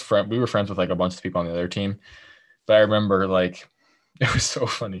with we were friends with like a bunch of people on the other team. But I remember like it was so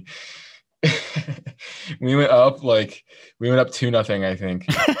funny. we went up 2-0, I think.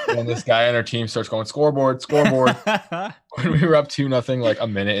 And this guy on our team starts going scoreboard. When we were up 2-0 like a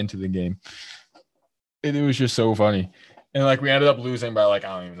minute into the game. It was just so funny. And like we ended up losing by like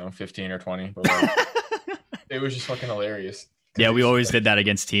I don't even know 15 or 20, but like, it was just fucking hilarious. Yeah, we always did that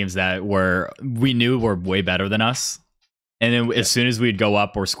against teams that we knew were way better than us. And then as soon as we'd go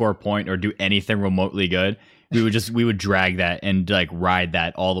up or score a point or do anything remotely good, we would drag that and like ride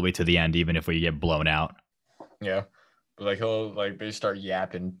that all the way to the end, even if we get blown out. Yeah. But like he'll like they start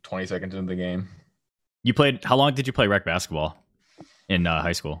yapping 20 seconds into the game. How long did you play rec basketball in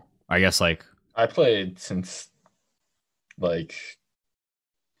high school? I guess like I played since like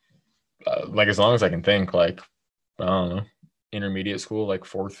as long as I can think, like I don't know, intermediate school, like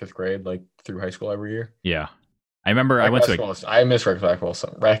 4th, 5th grade, like through high school every year. Yeah. I remember I miss rec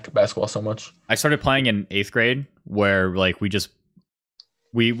basketball so much. I started playing in 8th grade where like we that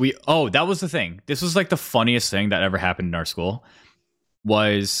was the thing. This was like the funniest thing that ever happened in our school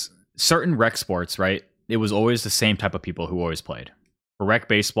was certain rec sports, right? It was always the same type of people who always played. For rec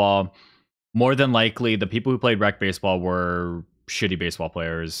baseball, more than likely the people who played rec baseball were shitty baseball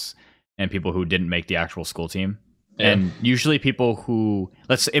players and people who didn't make the actual school team. Yeah. And usually people who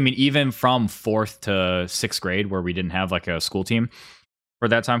even from 4th to 6th grade where we didn't have like a school team for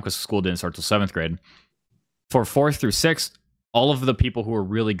that time because school didn't start till 7th grade. For 4th through 6th, all of the people who were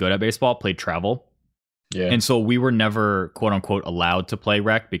really good at baseball played travel. Yeah. And so we were never quote unquote allowed to play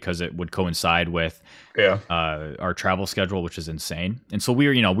rec because it would coincide with our travel schedule, which is insane. And so we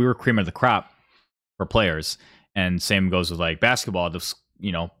were cream of the crop for players. And same goes with like basketball.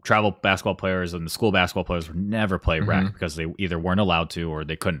 Travel basketball players and the school basketball players would never play rec because they either weren't allowed to or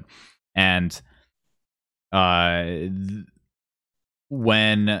they couldn't. And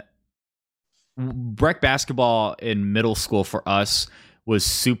when rec basketball in middle school for us was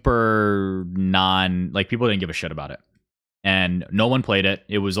super people didn't give a shit about it. And no one played it.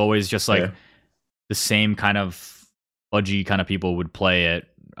 It was always just like the same kind of budgie kind of people would play it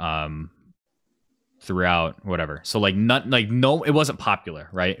throughout whatever. So it wasn't popular,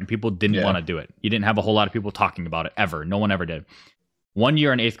 right? And people didn't want to do it. You didn't have a whole lot of people talking about it ever. No one ever did. One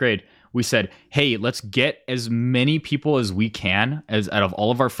year in 8th grade, we said, hey, let's get as many people as we can out of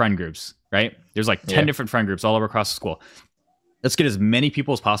all of our friend groups, right? There's like 10 different friend groups all over across the school. Let's get as many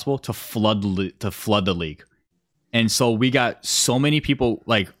people as possible to flood the league. And so we got so many people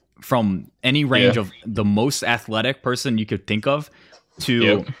like from any range of the most athletic person you could think of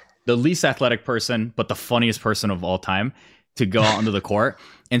to the least athletic person, but the funniest person of all time to go out onto the court.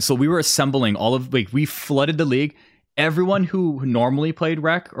 And so we were assembling we flooded the league. Everyone who normally played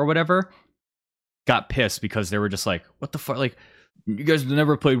rec or whatever got pissed because they were just like, what the fuck? Like, you guys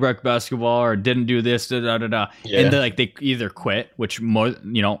never played rec basketball or didn't do this, da da da. And they either quit, which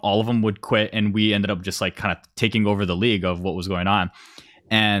all of them would quit, and we ended up just like kind of taking over the league of what was going on.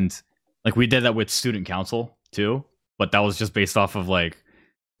 And like we did that with student council too, but that was just based off of like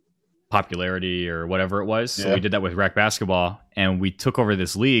popularity or whatever it was. So we did that with rec basketball, and we took over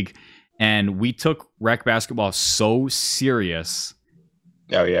this league, and we took rec basketball so serious.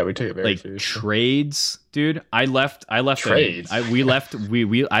 Oh yeah, we took it very seriously. Trades, dude. I left trades.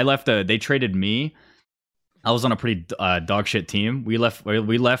 They traded me. I was on a pretty dog shit team. I left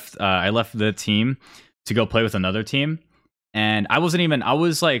the team to go play with another team, and I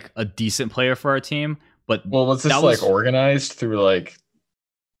was like a decent player for our team, but was this organized through like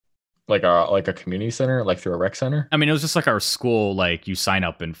a community center, like through a rec center? I mean, it was just like our school, like you sign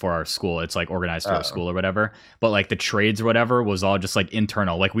up and for our school, it's like organized through our school or whatever. But like the trades or whatever was all just like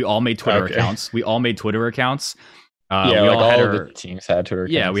internal. Like we all made Twitter accounts. All the teams had Twitter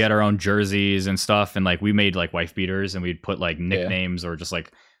accounts. Yeah, we had our own jerseys and stuff, and like we made like wife beaters, and we'd put like nicknames or just like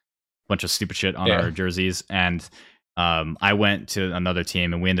a bunch of stupid shit on our jerseys. And I went to another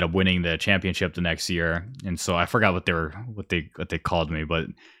team, and we ended up winning the championship the next year. And so I forgot what they called me, but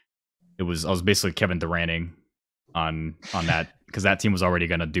I was basically Kevin Duranting on that because that team was already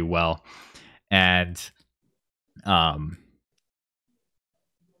going to do well. And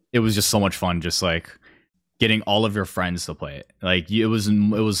it was just so much fun, just like getting all of your friends to play it. Like it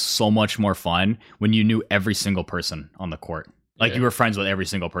was so much more fun when you knew every single person on the court. Like you were friends with every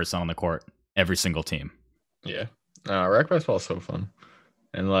single person on the court, every single team. Yeah. Rec basketball is so fun.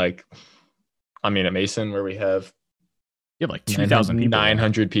 And like, I mean, at Mason where we have you have like 2,000 people.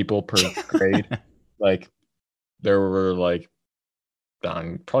 900 people per grade. Like there were like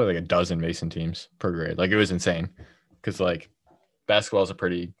probably like a dozen Mason teams per grade. Like it was insane because like basketball is a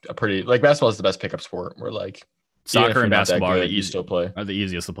pretty like basketball is the best pickup sport. Where like soccer and basketball are the easiest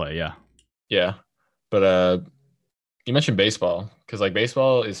to play. Yeah. Yeah. But you mentioned baseball because like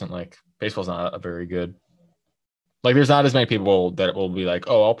baseball's not a very good. Like, there's not as many people that will be like,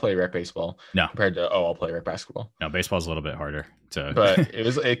 "Oh, I'll play rec baseball." No, compared to, "Oh, I'll play rec basketball." No, baseball's a little bit harder to. But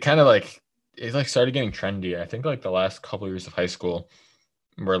it kind of like started getting trendy. I think like the last couple of years of high school,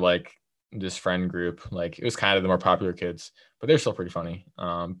 where like this friend group. Like it was kind of the more popular kids, but they're still pretty funny.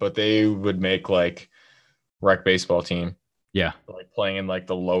 But they would make like rec baseball team. Yeah. Like playing in like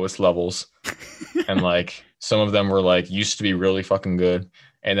the lowest levels. And like some of them were like used to be really fucking good.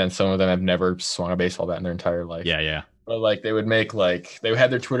 And then some of them have never swung a baseball bat in their entire life. Yeah, yeah. But like they would make like they had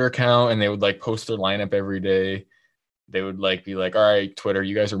their Twitter account and they would like post their lineup every day. They would like be like, all right, Twitter,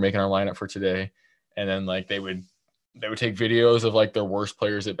 you guys are making our lineup for today. And then like they would take videos of like their worst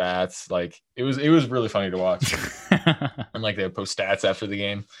players at bats. Like it was really funny to watch. And like they would post stats after the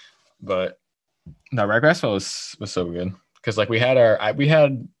game. But no, rec basketball was so good. Because like we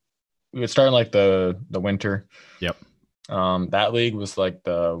would start in like the winter. Yep. That league was like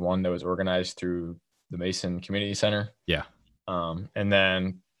the one that was organized through the Mason Community Center. Yeah. And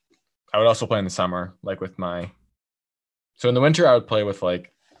then I would also play in the summer, like with so in the winter I would play with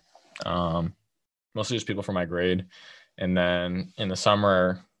like mostly just people from my grade. And then in the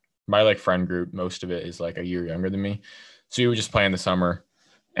summer, my like friend group, most of it is like a year younger than me. So you would just play in the summer.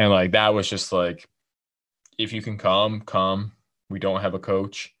 And like that was just like, if you can come. We don't have a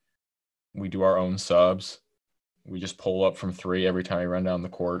coach. We do our own subs. We just pull up from 3 every time we run down the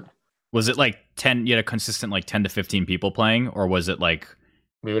court. Was it like 10? You had a consistent like 10 to 15 people playing, or was it like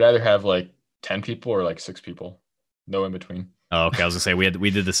we would either have like 10 people or like 6 people, no in between. Oh, okay. I was gonna say we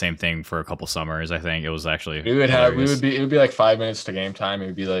did the same thing for a couple summers. I think it was actually it would be like 5 minutes to game time. It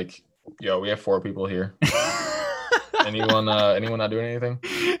would be like, yo, we have 4 people here. anyone not doing anything?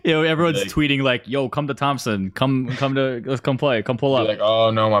 Everyone's like, tweeting like, yo, come to Thompson, let's come play, come pull up. Like,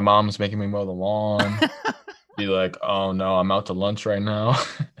 oh no, my mom's making me mow the lawn. Be like, oh no, I'm out to lunch right now.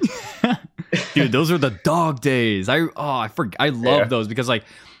 Dude, those are the dog days. I love those because like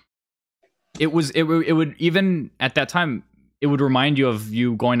it would even at that time it would remind you of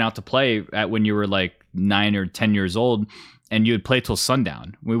you going out to play when you were like 9 or 10 years old, and you would play till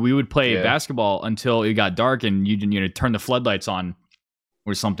sundown. We would play basketball until it got dark, and you turn the floodlights on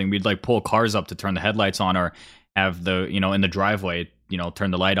or something. We'd like pull cars up to turn the headlights on, or have the in the driveway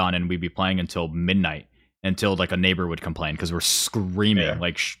turn the light on, and we'd be playing until midnight. Until like a neighbor would complain because we're screaming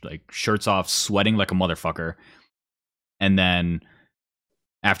like shirts off, sweating like a motherfucker. And then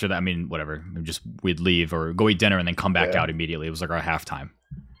after that, I mean, whatever, we'd leave or go eat dinner and then come back out immediately. It was like our halftime.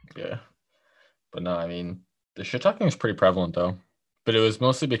 Yeah, but no, I mean the shit talking was pretty prevalent though, but it was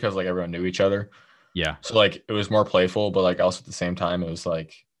mostly because like everyone knew each other. Yeah. So like it was more playful, but like also at the same time, it was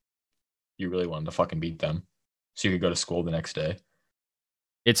like you really wanted to fucking beat them so you could go to school the next day.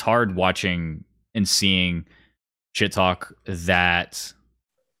 It's hard watching and seeing shit talk that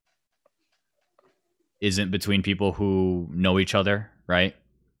isn't between people who know each other, right?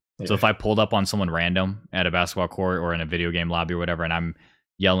 Yeah. So if I pulled up on someone random at a basketball court or in a video game lobby or whatever, and I'm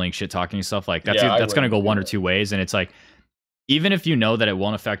yelling, shit talking stuff, like that's going to go one or two ways. And it's like, even if you know that it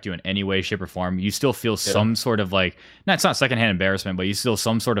won't affect you in any way, shape, or form, you still feel some sort of like, it's not secondhand embarrassment, but you still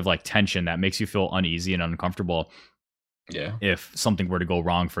some sort of like tension that makes you feel uneasy and uncomfortable. Yeah. If something were to go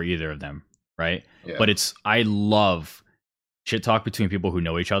wrong for either of them. Right. Yeah. But I love shit talk between people who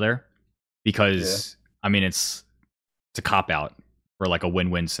know each other because I mean, it's a cop out for like a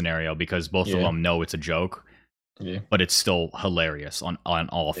win-win scenario because both of them know it's a joke, but it's still hilarious on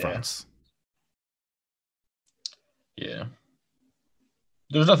all fronts. Yeah.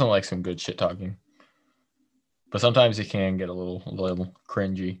 There's nothing like some good shit talking, but sometimes it can get a little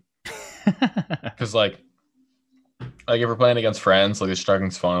cringy because like if we're playing against friends, like the shit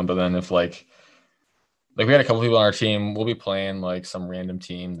talking's fun, but then if like we had a couple people on our team, we'll be playing like some random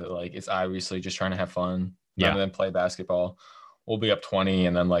team that like is obviously just trying to have fun, and then play basketball. We'll be up 20,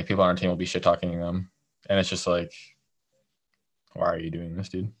 and then like people on our team will be shit talking them, and it's just like, why are you doing this,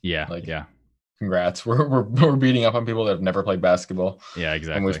 dude? Yeah, like congrats, we're beating up on people that have never played basketball. Yeah,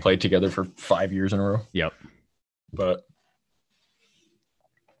 exactly. And we've played together for 5 years in a row. Yep. But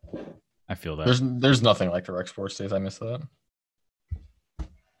I feel that there's nothing like the rec sports days. I miss that.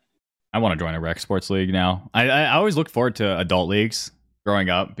 I want to join a rec sports league now. I always look forward to adult leagues growing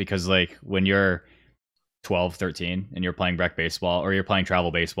up because like when you're 12, 13 and you're playing rec baseball or you're playing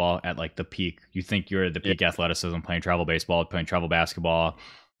travel baseball at like the peak, you think you're at the peak athleticism, playing travel baseball, playing travel basketball,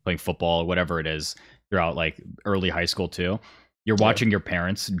 playing football, whatever it is throughout like early high school too. You're watching your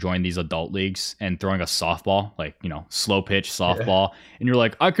parents join these adult leagues and throwing a softball, like, slow pitch softball. And you're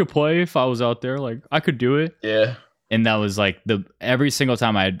like, I could play if I was out there. Like I could do it. Yeah. And that was like every single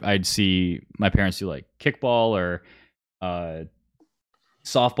time I'd see my parents do like kickball or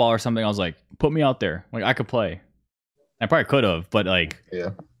softball or something. I was like, put me out there. Like I could play. I probably could have, but like,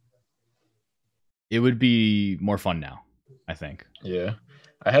 it would be more fun now, I think. Yeah.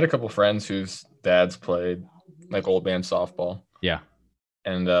 I had a couple friends whose dads played like old man softball. Yeah.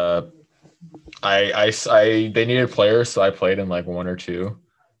 And they needed players, so I played in like 1 or 2,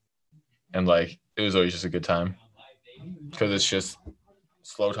 and like it was always just a good time because it's just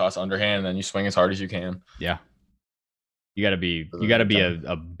slow toss underhand, and then you swing as hard as you can. Yeah. You gotta be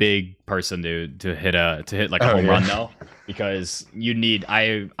a big person to hit like a home run though, because you need.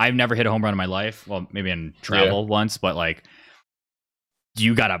 I've never hit a home run in my life. Well, maybe in travel once, but like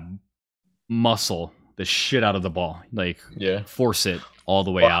you gotta muscle the shit out of the ball, like force it all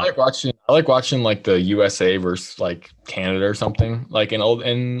the way out. I like watching like the USA versus like Canada or something, like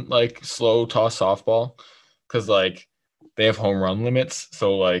in like slow toss softball, because like they have home run limits,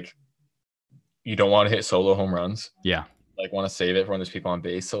 so like you don't want to hit solo home runs. Yeah. Like want to save it for when there's people on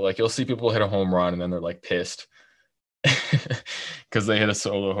base. So like you'll see people hit a home run and then they're like pissed because they hit a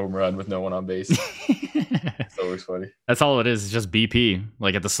solo home run with no one on base. It's always funny. That's all it is. It's just BP.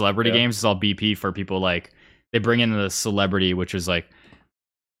 Like at the celebrity games, it's all BP for people. Like they bring in the celebrity, which is like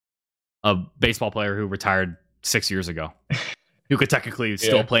a baseball player who retired 6 years ago, who could technically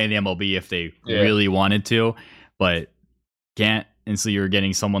still play in the MLB if they really wanted to, but can't. And so you're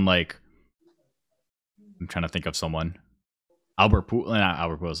getting someone like, I'm trying to think of someone.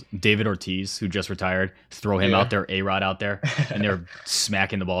 David Ortiz, who just retired. Throw him out there, A-Rod out there, and they're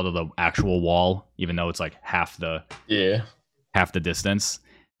smacking the ball to the actual wall, even though it's like half the distance.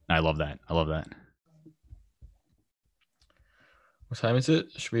 And I love that. What time is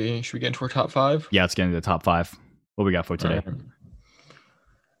it? Should we get into our top 5? Yeah, let's get into the top 5. What we got for today?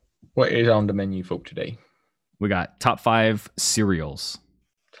 What is on the menu for today? We got top 5 cereals.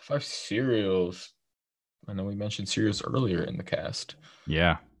 Top 5 cereals. I know we mentioned cereals earlier in the cast.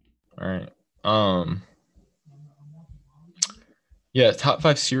 Yeah. All right. Yeah, top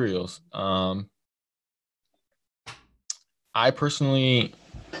 5 cereals. I personally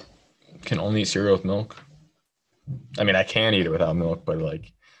can only eat cereal with milk. I mean, I can eat it without milk, but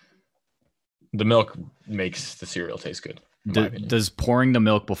like the milk makes the cereal taste good. Does pouring the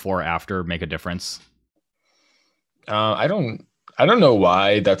milk before or after make a difference? I don't know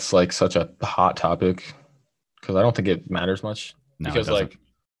why that's like such a hot topic, because I don't think it matters much. No, because like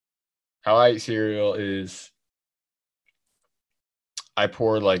how I eat cereal is I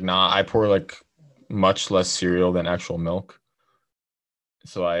pour like much less cereal than actual milk,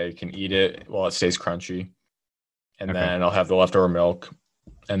 so I can eat it while it stays crunchy, and then I'll have the leftover milk,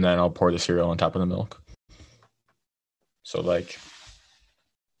 and then I'll pour the cereal on top of the milk. So like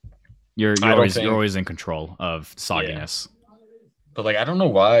you're always in control of sogginess. Yeah. But like I don't know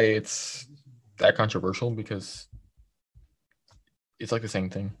why it's that controversial, because it's like the same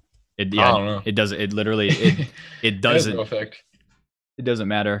thing. I don't know. It does. It literally. It doesn't. No effect. It doesn't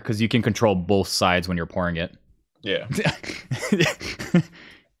matter because you can control both sides when you're pouring it. Yeah.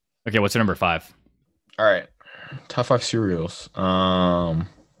 Okay, what's your number 5? All right, top 5 cereals. My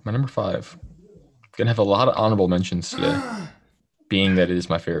number 5. Gonna have a lot of honorable mentions today, being that it is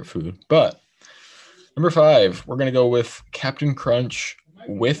my favorite food. But number 5, we're gonna go with Captain Crunch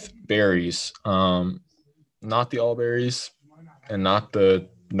with berries. Not the all berries and not the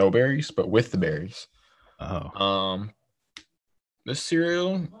no berries, but with the berries. Oh. This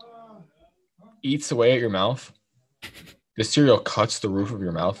cereal eats away at your mouth. This cereal cuts the roof of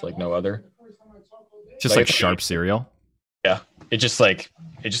your mouth like no other. Just like sharp cereal. Yeah. It just like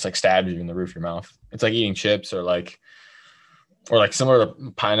stabs you in the roof of your mouth. It's like eating chips or like similar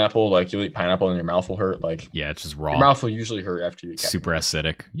to pineapple. Like you'll eat pineapple and your mouth will hurt. Like it's just raw. Your mouth will usually hurt after you eat. Super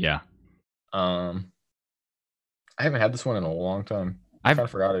acidic. Yeah. I haven't had this one in a long time. I kind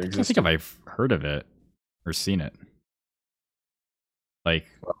of forgot it existed. I think I've heard of it or seen it. Like,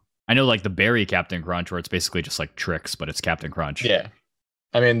 I know like the berry Captain Crunch, where it's basically just like Trix, but it's Captain Crunch. Yeah.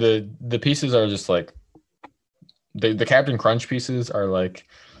 I mean, the pieces are just like, the Captain Crunch pieces are like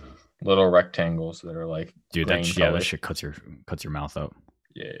little rectangles that are like, dude, that shit cuts your mouth out.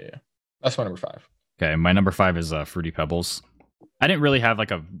 Yeah. That's my number 5. Okay, my number 5 is Fruity Pebbles. I didn't really have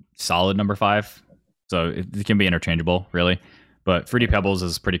like a solid number 5, so it can be interchangeable, really. But Fruity Pebbles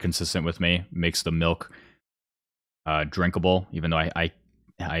is pretty consistent with me. Makes the milk drinkable, even though I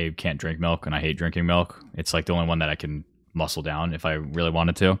can't drink milk and I hate drinking milk. It's like the only one that I can muscle down if I really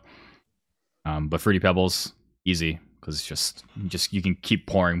wanted to. But Fruity Pebbles, easy, because it's just you can keep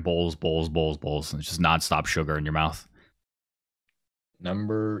pouring bowls, and it's just nonstop sugar in your mouth.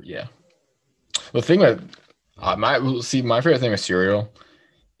 The thing that my favorite thing with cereal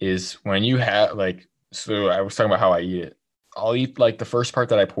is when you have like, so I was talking about how I eat it. I'll eat like the first part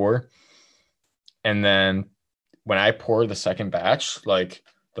that I pour, and then when I pour the second batch, like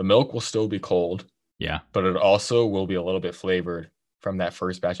the milk will still be cold. Yeah. But it also will be a little bit flavored from that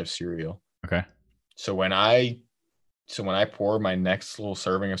first batch of cereal. Okay. So when I So when I pour my next little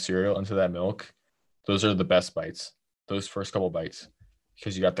serving of cereal into that milk, those are the best bites. Those first couple bites,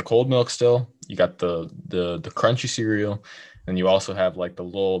 because you got the cold milk still, you got the crunchy cereal, and you also have like the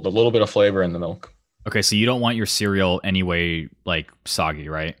little bit of flavor in the milk. Okay, so you don't want your cereal anyway like soggy,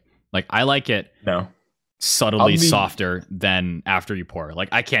 right? Like I like it No. subtly softer than after you pour. Like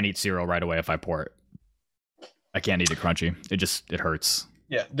I can't eat cereal right away if I pour it. I can't eat it crunchy. It hurts.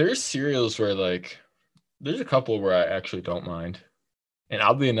 Yeah, there's cereals where like there's a couple where I actually don't mind. And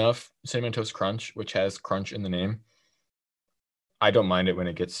oddly enough, Cinnamon Toast Crunch, which has crunch in the name, I don't mind it when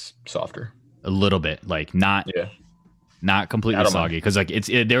it gets softer. A little bit, like not completely soggy, because like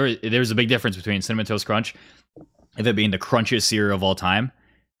there's a big difference between Cinnamon Toast Crunch, if it being the crunchiest cereal of all time,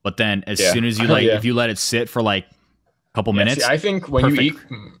 but then as soon as you if you let it sit for like a couple minutes, see, I think when you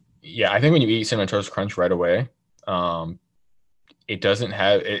eat Cinnamon Toast Crunch right away, it doesn't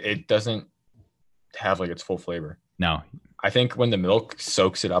have like its full flavor. No. I think when the milk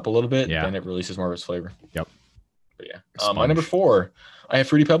soaks it up a little bit, then it releases more of its flavor. Yep. But yeah. My number 4, I have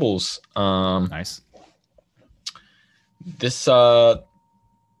Fruity Pebbles. Nice. This is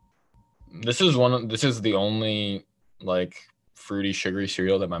the only like fruity sugary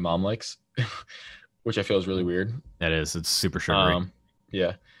cereal that my mom likes, which I feel is really weird. That is, it's super sugary.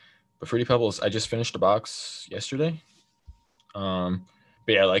 Yeah. But Fruity Pebbles, I just finished a box yesterday. But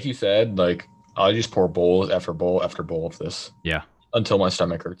yeah, like you said, like I'll just pour bowl after bowl after bowl of this. Yeah. Until my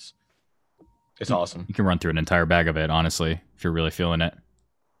stomach hurts. It's awesome. You can run through an entire bag of it, honestly, if you're really feeling it.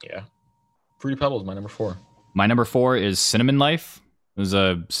 Yeah. Fruity Pebbles, my number 4. My number 4 is Cinnamon Life. It was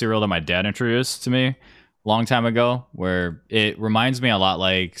a cereal that my dad introduced to me a long time ago, where it reminds me a lot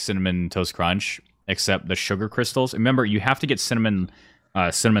like Cinnamon Toast Crunch, except the sugar crystals. Remember, you have to get Cinnamon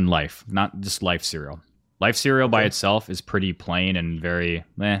Life, not just Life cereal. Life cereal by itself is pretty plain and very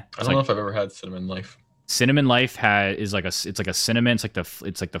meh. I don't know if I've ever had Cinnamon Life. Cinnamon Life it's like a cinnamon. It's like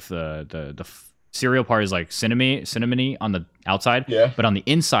the cereal part is like cinnamony on the outside. Yeah. But on the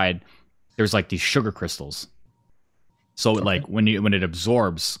inside, there's like these sugar crystals. So like when it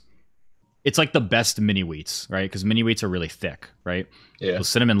absorbs, it's like the best mini wheats, right? Because mini wheats are really thick, right? Yeah. So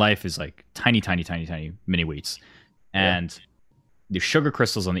Cinnamon Life is like tiny mini wheats, and the sugar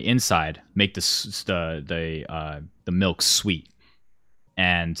crystals on the inside make the milk sweet,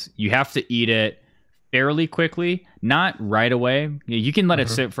 and you have to eat it fairly quickly, not right away. You can let it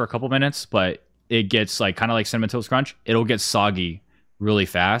sit for a couple minutes, but it gets like kind of like Cinnamon Toast Crunch. It'll get soggy really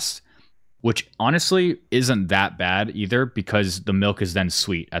fast, which honestly isn't that bad either, because the milk is then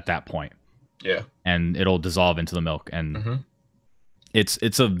sweet at that point. Yeah, and it'll dissolve into the milk, and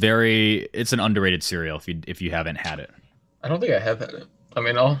it's an underrated cereal if you haven't had it. I don't think I have had it. I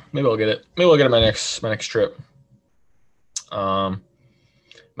mean, maybe I'll get it. Maybe I'll get it my next trip.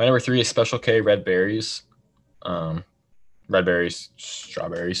 My number 3 is Special K Red Berries. Red berries,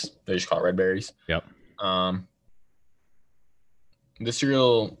 strawberries. They just call it red berries. Yep. The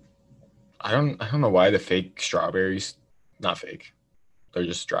cereal, I don't know why the fake strawberries, not fake. They're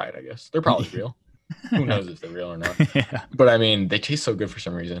just dried, I guess. They're probably real. Who knows if they're real or not? Yeah. But I mean, they taste so good for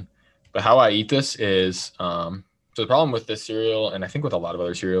some reason. But how I eat this is, so the problem with this cereal, and I think with a lot of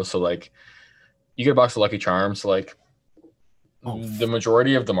other cereals, so like you get a box of Lucky Charms, like the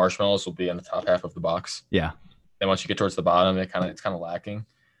majority of the marshmallows will be in the top half of the box. Yeah. Then once you get towards the bottom, it's kind of lacking.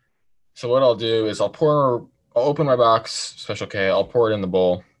 So what I'll do is I'll open my box, Special K, I'll pour it in the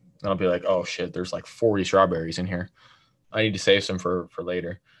bowl, and I'll be like, oh shit, there's like 40 strawberries in here. I need to save some for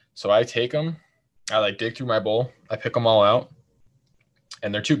later. So I take them, I like dig through my bowl, I pick them all out,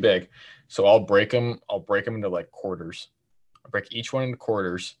 and they're too big. So I'll break them into like quarters. I break each one into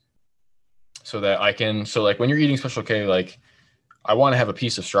quarters so that like when you're eating Special K, like I want to have a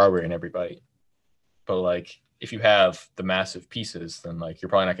piece of strawberry in every bite. But like if you have the massive pieces, then like you're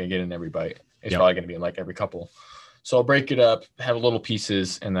probably not going to get in every bite. It's probably going to be in like every couple. So I'll break it up, have little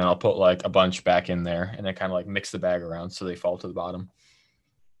pieces, and then I'll put like a bunch back in there and then kind of like mix the bag around so they fall to the bottom.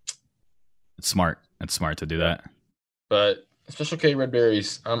 It's smart. It's smart to do that. But Special K Red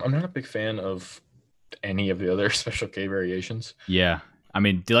Berries, I'm not a big fan of any of the other Special K variations. Yeah. I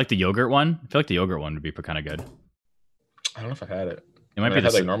mean, do you like the yogurt one? I feel like the yogurt one would be kind of good. I don't know if I've had it. I've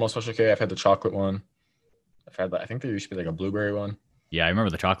had like normal Special K. I've had the chocolate one. I've had I think there used to be like a blueberry one. Yeah, I remember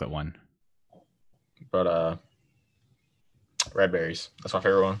the chocolate one. But Red Berries, that's my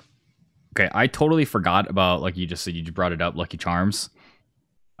favorite one. Okay, I totally forgot about, like you just said, you brought it up, Lucky Charms.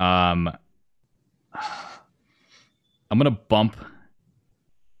 I'm gonna bump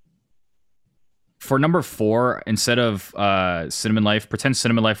for number 4 instead of Cinnamon Life. Pretend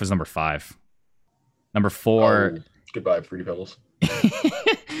Cinnamon Life was number 5. Number 4. Oh, goodbye, Fruity Pebbles.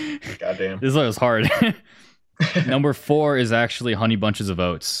 Goddamn. This was hard. Number 4 is actually Honey Bunches of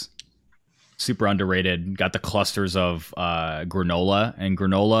Oats. Super underrated. Got the clusters of granola, and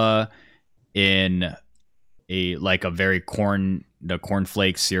granola in a very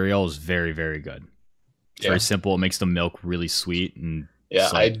cornflake cereal is very, very good. It's very simple. It makes the milk really sweet and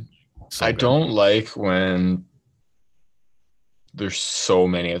I don't like when there's so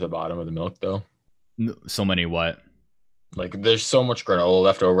many at the bottom of the milk though. So many what? Like there's so much granola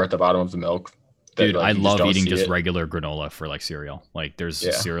left over at the bottom of the milk. Dude, I love eating just regular granola for like cereal. Like there's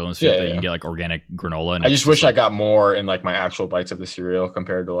cereal and shit that you can get like organic granola. And I just wish I got more in like my actual bites of the cereal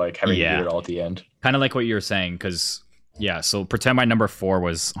compared to like having to eat it all at the end. Kind of like what you were saying, because so pretend my number 4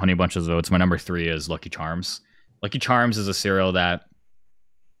 was Honey Bunches of Oats. My number 3 is Lucky Charms. Lucky Charms is a cereal that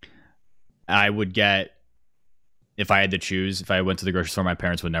I would get if I had to choose. If I went to the grocery store, my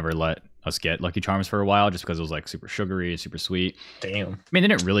parents would never let us get Lucky Charms for a while just because it was like super sugary, super sweet. Damn. I mean, they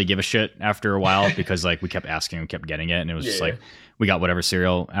didn't really give a shit after a while because like we kept asking and kept getting it, and it was just like we got whatever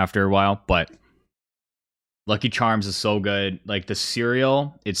cereal after a while. But Lucky Charms is so good. Like the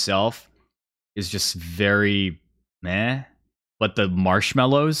cereal itself is just very meh, but the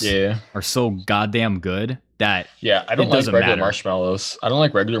marshmallows are so goddamn good that I don't like regular marshmallows. I don't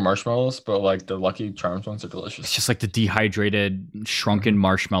like regular marshmallows, but like the Lucky Charms ones are delicious. It's just like the dehydrated, shrunken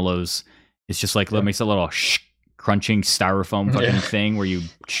marshmallows. It's just like it makes a little crunching styrofoam fucking thing where you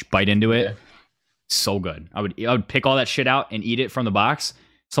bite into it. So good. I would pick all that shit out and eat it from the box.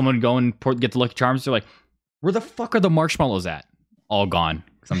 Someone would go and get the Lucky Charms. They're like, where the fuck are the marshmallows at? All gone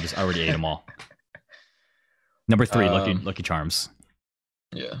because I already ate them all. Number 3, Lucky Charms.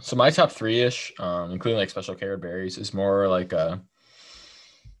 Yeah. So my top 3-ish, including like Special K berries, is more like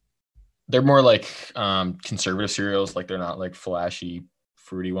they're more like conservative cereals. Like they're not like flashy,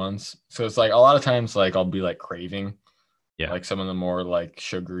 fruity ones. So it's like a lot of times like I'll be like craving like some of the more like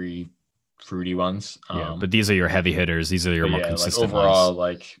sugary, fruity ones. But these are your heavy hitters. These are your more consistent like overall,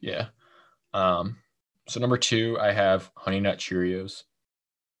 ones. Like so number 2, I have Honey Nut Cheerios.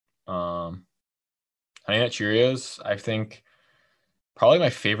 Honey Nut Cheerios, I think. Probably my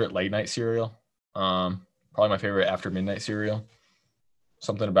favorite late night cereal. Probably my favorite after midnight cereal.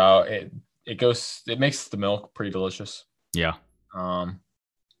 Something about it. It makes the milk pretty delicious. Yeah.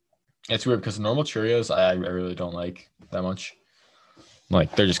 It's weird because normal Cheerios I really don't like that much.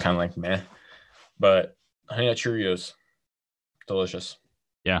 Like they're just kind of like meh. But Honey Nut Cheerios, delicious.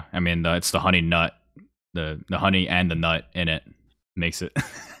 Yeah, I mean it's the honey nut, the honey and the nut in it makes it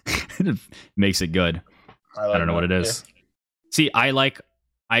makes it good. I don't know what it is. Yeah. See,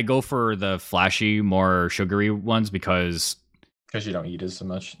 I go for the flashy, more sugary ones because you don't eat as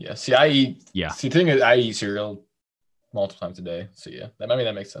much. Yeah. See, I eat. Yeah. See, the thing is, I eat cereal multiple times a day. So yeah,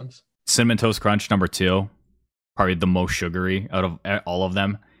 that makes sense. Cinnamon Toast Crunch number 2, probably the most sugary out of all of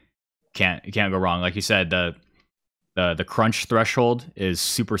them. Can't go wrong. Like you said, the crunch threshold is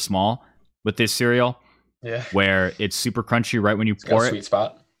super small with this cereal. Yeah. Where it's super crunchy right when you pour it. Sweet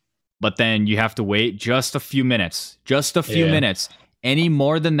spot. But then you have to wait just a few minutes. Minutes. Any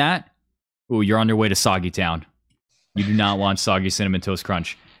more than that, you're on your way to Soggy Town. You do not want soggy Cinnamon Toast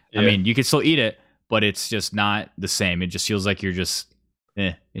Crunch. Yeah. I mean, you can still eat it, but it's just not the same. It just feels like you're just,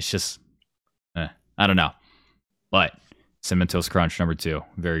 it's just, I don't know. But Cinnamon Toast Crunch, number 2,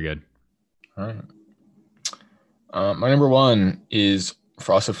 very good. All right. My number 1 is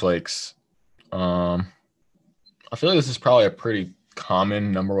Frosted Flakes. I feel like this is probably a pretty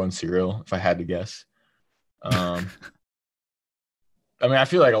common number 1 cereal if I had to guess. I mean, I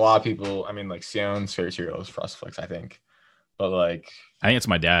feel like a lot of people, like Sion's favorite cereal is Frosted Flakes, I think. But like I think it's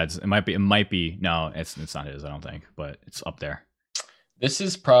my dad's. It might be no, it's not his, I don't think, but it's up there. This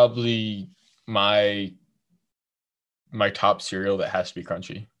is probably my top cereal that has to be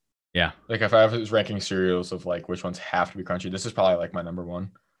crunchy. Yeah. Like if I was ranking cereals of like which ones have to be crunchy, this is probably like my number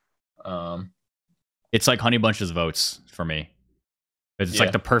 1. It's like Honey Bunches of Oats for me. It's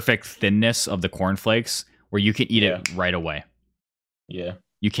like the perfect thinness of the cornflakes where you can eat it right away. Yeah.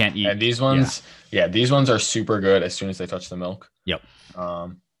 You can't eat. And these ones, these ones are super good as soon as they touch the milk. Yep.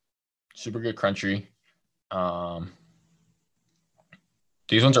 Super good crunchy.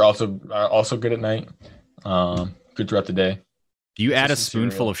 These ones are also good at night. Good throughout the day. Do you add a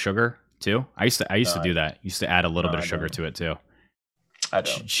spoonful of sugar too? I used to do that. Used to add a little bit of sugar to it too. I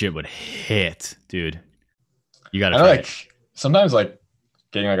don't. Shit would hit, dude. You gotta try it. Sometimes like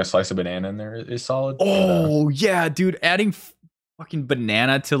getting like a slice of banana in there is solid. Oh yeah, dude. Adding fucking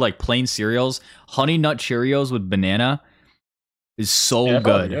banana to like plain cereals. Honey Nut Cheerios with banana is so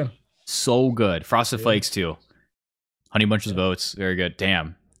good. Yeah. So good. Frosted Flakes too. Honey Bunches of Oats, very good.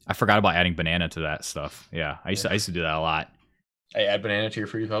 Damn. I forgot about adding banana to that stuff. Yeah. I used to do that a lot. Hey, add banana to your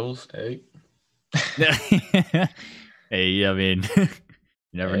Fruity Pebbles. Hey. Hey, I mean, you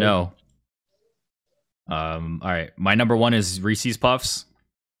never know. All right, my number one is Reese's Puffs.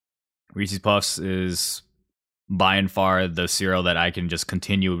 Reese's Puffs is by and far the cereal that I can just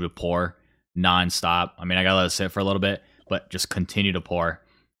continue to pour nonstop. I mean, I gotta let it sit for a little bit, but just continue to pour.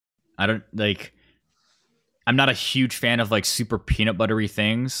 I'm not a huge fan of like super peanut buttery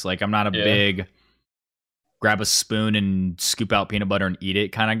things. Like I'm not a big grab a spoon and scoop out peanut butter and eat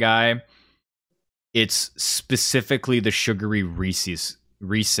it kind of guy. It's specifically the sugary Reese's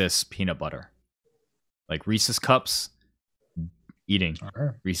peanut butter. Like Reese's Cups, eating.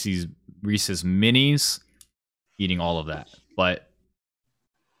 Reese's Minis, eating all of that. But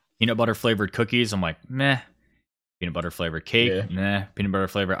peanut butter flavored cookies, I'm like, meh. Peanut butter flavored cake, meh. Peanut butter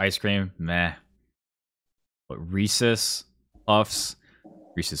flavored ice cream, meh. But Reese's Puffs,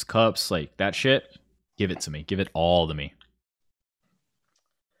 Reese's Cups, like that shit, give it to me. Give it all to me.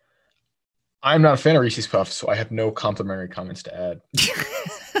 I'm not a fan of Reese's Puffs, so I have no complimentary comments to add.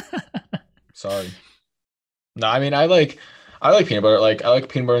 Sorry. No, I mean I like peanut butter. Like I like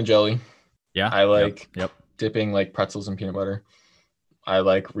peanut butter and jelly. Yeah. I like dipping like pretzels in peanut butter. I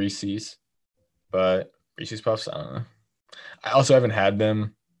like Reese's, but Reese's Puffs, I don't know. I also haven't had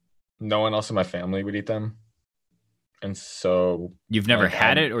them. No one else in my family would eat them. And so you've never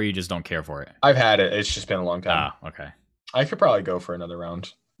had it, or you just don't care for it? I've had it. It's just been a long time. Ah, okay. I could probably go for another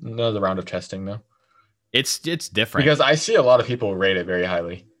round of testing though. It's different because I see a lot of people rate it very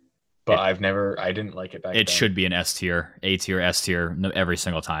highly, but I didn't like it back then. It should be an S tier, A tier, S tier every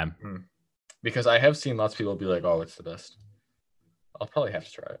single time. Because I have seen lots of people be like, "Oh, it's the best." I'll probably have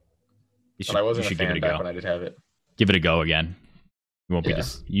to try it. But I wasn't a fan back when I did have it. Give it a go again. You won't be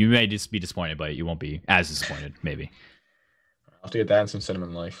you may just be disappointed by it. You won't be as disappointed, maybe. I'll have to get that and some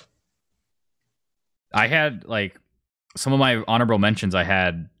Cinnamon Life. I had like some of my honorable mentions. I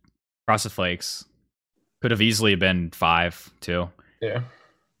had Frosted Flakes. Could have easily been 5 too. Yeah.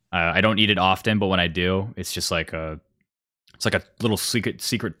 I don't eat it often, but when I do, it's just like it's like a little secret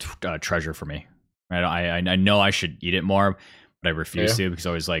treasure for me. Right? I know I should eat it more, but I refuse to because I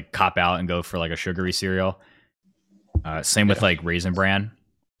always like cop out and go for like a sugary cereal. Same with like Raisin Bran.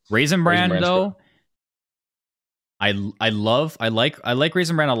 Raisin Bran though, I like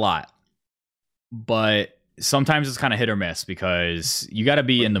Raisin Bran a lot, but sometimes it's kind of hit or miss because you got to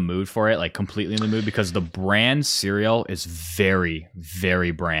be in the mood for it, like completely in the mood, because the Bran cereal is very,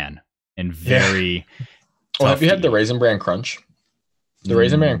 very Bran and very. Well, have you had the Raisin Bran Crunch? The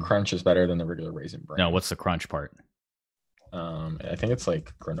Raisin Bran Crunch is better than the regular Raisin Bran. No, what's the crunch part? I think it's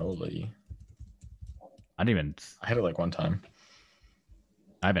like granola-y. I had it like one time.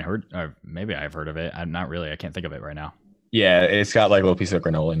 I haven't heard, or maybe I've heard of it. I'm not really. I can't think of it right now. Yeah, it's got like a little piece of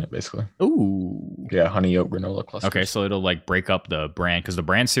granola in it, basically. Ooh. Yeah, honey oat granola clusters. Okay, so it'll like break up the bran, because the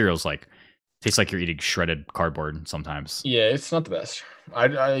Bran cereal's like tastes like you're eating shredded cardboard sometimes. Yeah, it's not the best.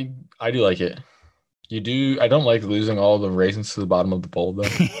 I do like it. You do. I don't like losing all the raisins to the bottom of the bowl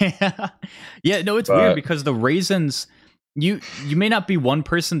though. Yeah, no, it's weird because the raisins. You may not be one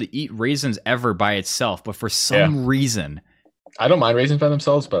person to eat raisins ever by itself, but for some reason, I don't mind raisins by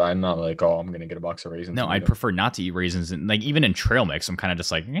themselves, but I'm not like, oh, I'm gonna get a box of raisins. No, I'd prefer not to eat raisins, and like even in trail mix, I'm kind of just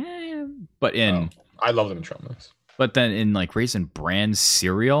like, but I love them in trail mix. But then in like Raisin Bran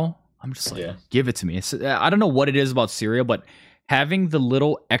cereal, I'm just like, give it to me. I don't know what it is about cereal, but having the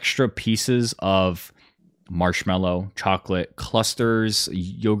little extra pieces of marshmallow, chocolate, clusters,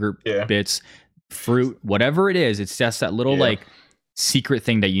 yogurt bits, fruit, whatever it is, it's just that little like secret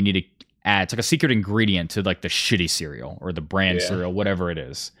thing that you need to add. It's like a secret ingredient to like the shitty cereal or the brand cereal, whatever it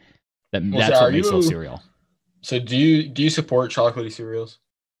is. That's what makes it cereal. So do you support chocolatey cereals?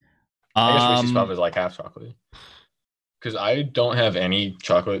 I guess Reese's Puff is like half chocolatey. Because I don't have any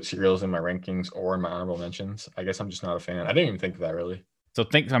chocolate cereals in my rankings or in my honorable mentions. I guess I'm just not a fan. I didn't even think of that really. So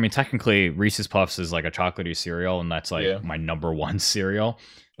technically Reese's Puffs is like a chocolatey cereal, and that's like my number one cereal.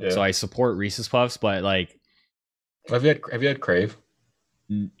 Yeah. So I support Reese's Puffs, but like, have you had Crave?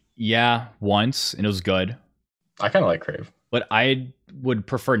 Yeah, once, and it was good. I kind of like Crave, but I would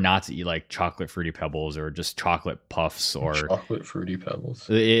prefer not to eat like chocolate Fruity Pebbles or just chocolate puffs or chocolate Fruity Pebbles.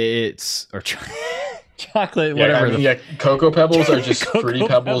 Chocolate, whatever. Cocoa Pebbles are just Fruity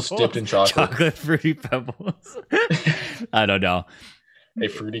Pebbles dipped in chocolate. Chocolate Fruity Pebbles. I don't know. Hey,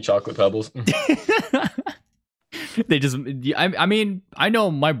 Fruity Chocolate Pebbles. They just. I mean, I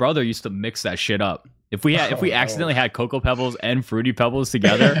know my brother used to mix that shit up. If we accidentally had Cocoa Pebbles and Fruity Pebbles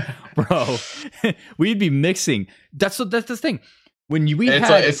together, bro, we'd be mixing. That's the thing. When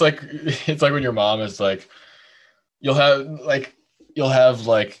it's like when your mom is like, you'll have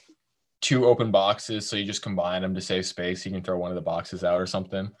like 2 open boxes, so you just combine them to save space. You can throw one of the boxes out or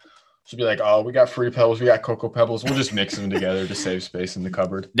something. She'd be like, "Oh, we got Fruity Pebbles, we got Cocoa Pebbles. We'll just mix them together to save space in the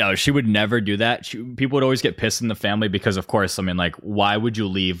cupboard." No, she would never do that. People would always get pissed in the family because, of course, I mean, like, why would you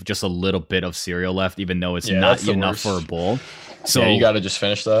leave just a little bit of cereal left, even though it's not enough for a bowl? So you got to just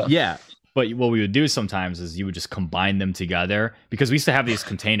finish that. Yeah. But what we would do sometimes is you would just combine them together because we used to have these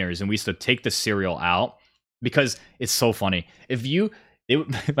containers and we used to take the cereal out because it's so funny.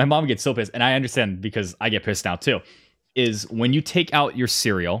 My mom gets so pissed, and I understand because I get pissed now too, is when you take out your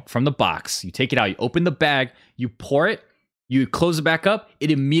cereal from the box, you take it out, you open the bag, you pour it, you close it back up,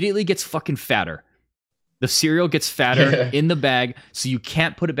 it immediately gets fucking fatter. The cereal gets fatter in the bag, so you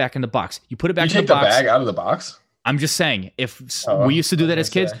can't put it back in the box. You put it back in the box. You take the bag out of the box? I'm just saying, we used to do that as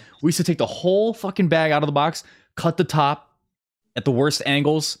kids. We used to take the whole fucking bag out of the box, cut the top at the worst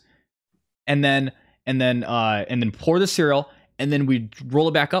angles, and then pour the cereal, and then we'd roll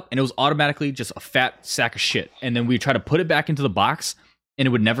it back up, and it was automatically just a fat sack of shit. And then we'd try to put it back into the box, and it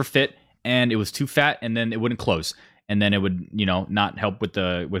would never fit, and it was too fat, and then it wouldn't close. And then it would, not help with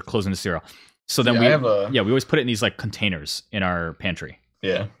closing the cereal. So then we always put it in these like containers in our pantry.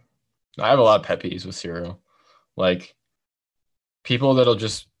 Yeah. I have a lot of pet peeves with cereal. Like people that'll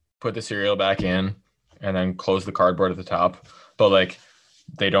just put the cereal back in and then close the cardboard at the top, but like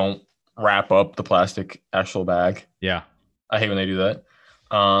they don't wrap up the plastic actual bag. Yeah. I hate when they do that.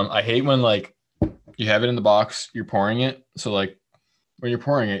 I hate when like you have it in the box, you're pouring it. So like when you're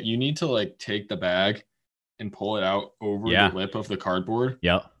pouring it, you need to like take the bag and pull it out over the lip of the cardboard.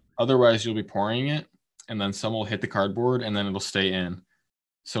 Yeah. Otherwise you'll be pouring it and then some will hit the cardboard and then it'll stay in.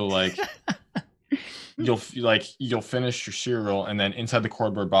 So like you'll finish your cereal and then inside the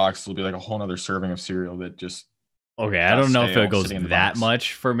cardboard box there'll be like a whole nother serving of cereal that just I don't know if it goes that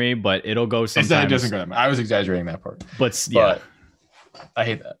much for me, but it'll go sometimes. It doesn't go that much. I was exaggerating that part. But yeah, I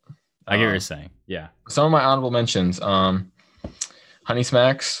hate that. I get what you're saying. Yeah. Some of my honorable mentions, Honey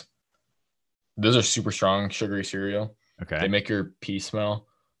Smacks. Those are super strong sugary cereal. Okay. They make your pee smell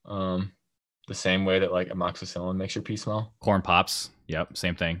the same way that like amoxicillin makes your pee smell. Corn Pops. Yep.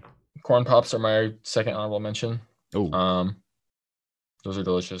 Same thing. Corn Pops are my second honorable mention. Oh. Those are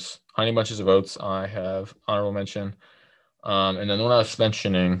delicious. Honey Bunches of Oats, I have honorable mention. And then when I was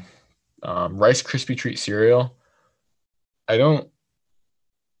mentioning Rice Krispie Treat cereal, I don't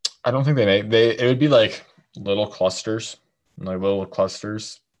think it would be like little clusters. I don't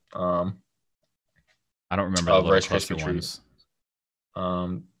remember the Rice Krispie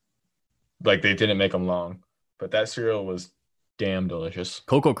ones. Like they didn't make them long, but that cereal was damn delicious.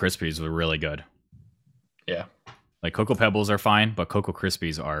 Cocoa Krispies were really good. Yeah. Like Cocoa Pebbles are fine, but Cocoa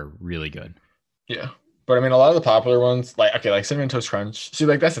Krispies are really good. Yeah. But I mean, a lot of the popular ones, like Cinnamon Toast Crunch. See,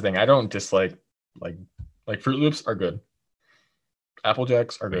 like that's the thing. I don't dislike like Fruit Loops are good. Apple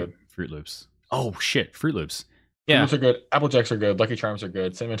Jacks are good. Fruit Loops. Oh shit, Fruit Loops. Yeah. Fruit Loops are good. Apple Jacks are good. Lucky Charms are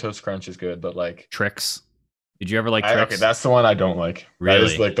good. Cinnamon Toast Crunch is good, but like Trix. Did you ever like Trix? Okay, that's the one I don't like. Really? That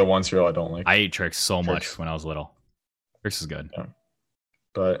is like the one cereal I don't like. I ate Trix so much when I was little. Trix is good. Yeah.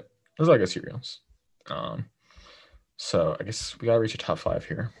 But those are good cereals. So I guess we gotta reach a top 5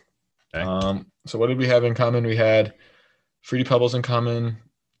 here. Okay. So what did we have in common? We had Fruity Pebbles in common.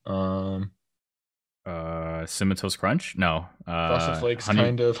 Cinnamon Toast Crunch? No. Frosted Flakes,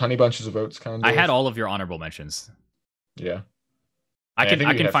 kind of. Honey Bunches of Oats, kind of. I had all of your honorable mentions. Yeah. I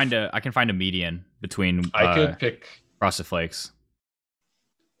can find a median between. I could pick Frosted Flakes.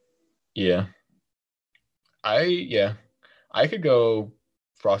 Yeah. I could go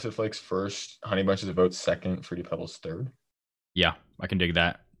Frosted Flakes first, Honey Bunches of Oats second, Fruity Pebbles third. Yeah, I can dig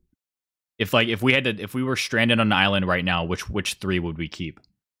that. If we were stranded on an island right now, which 3 would we keep?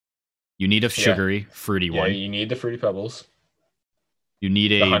 You need a sugary, fruity one. Yeah, you need the Fruity Pebbles. You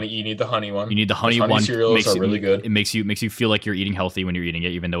need the honey one. You need the honey one. Cereals are really good. It makes you feel like you're eating healthy when you're eating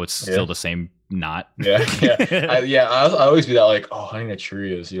it, even though it's still the same not. Yeah. I always be that like, oh, Honey Nut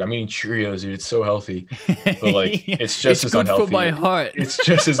Cheerios, dude. I'm eating Cheerios, dude. It's so healthy, but like, it's just as unhealthy. It's good for my heart. It's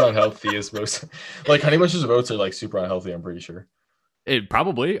just as unhealthy as most. Like Honey Bunches of Oats are like super unhealthy. I'm pretty sure. It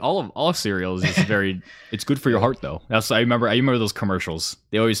probably all cereals is very. It's good for your heart though. I remember those commercials.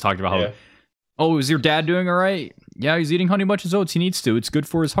 They always talked about how. Oh, is your dad doing all right? Yeah, he's eating Honey Bunches of Oats. He needs to. It's good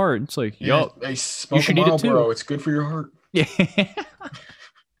for his heart. It's like, yo, you should eat it too. Bro. It's good for your heart. Yeah.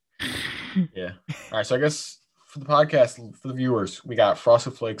 Yeah. All right. So I guess for the podcast, for the viewers, we got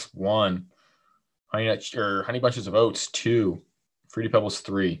Frosted Flakes 1, Honey Bunches of Oats 2, Fruity Pebbles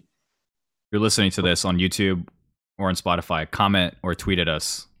 3. If you're listening to this on YouTube or on Spotify, comment or tweet at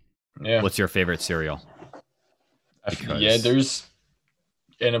us. Yeah. What's your favorite cereal? Yeah, there's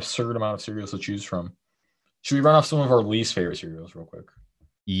an absurd amount of cereals to choose from. Should we run off some of our least favorite cereals real quick?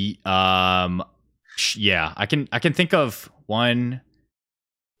 Yeah, I can think of one.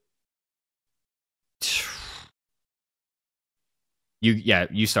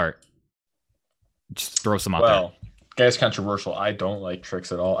 You start. Just throw some out Well, guys, controversial. I don't like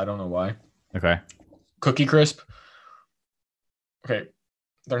Trix at all. I don't know why. there. Okay. Cookie Crisp. Okay,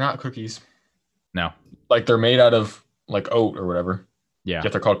 they're not cookies. No. Like they're made out of like oat or whatever. Yeah.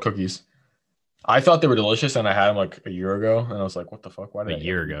 Yet they're called cookies. I thought they were delicious, and I had them like a year ago, and I was like, "What the fuck? Why did A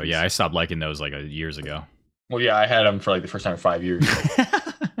year ago? Yeah, I stopped liking those like years ago. Well, yeah, I had them for like the first time in 5 years,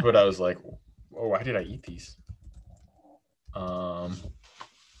 but I was like, "Oh, why did I eat these?" What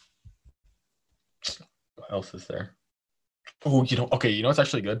else is there? Oh, okay, you know what's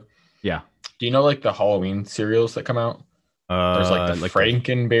actually good? Yeah. Do you know like the Halloween cereals that come out? There's like the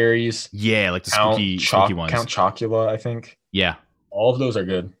Frankenberries. Yeah, like the spooky ones. Count Chocula, I think. Yeah. All of those are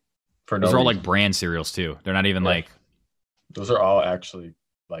good. Those are all like brand cereals too. They're not even like. Those are all actually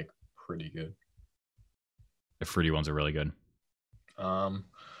like pretty good. The fruity ones are really good.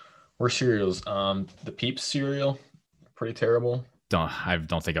 We're cereals. The Peeps cereal, pretty terrible. I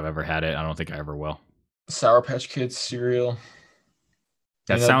don't think I've ever had it. I don't think I ever will. Sour Patch Kids cereal.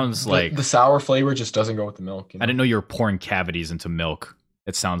 That sounds like the sour flavor just doesn't go with the milk. You know? I didn't know you were pouring cavities into milk.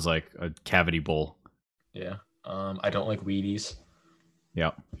 It sounds like a cavity bowl. Yeah. I don't like Wheaties.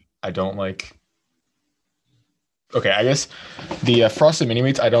 Yeah. I don't like. Okay, I guess the Frosted Mini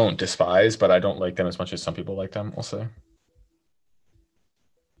Wheats I don't despise, but I don't like them as much as some people like them. I'll say.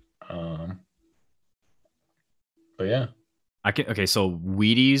 But yeah. Okay, so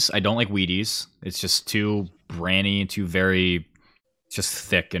Wheaties, I don't like Wheaties. It's just too brandy, just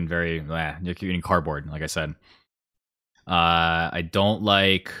thick and very, you're eating cardboard, like I said. I don't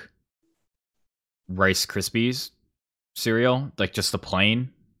like Rice Krispies cereal, like just the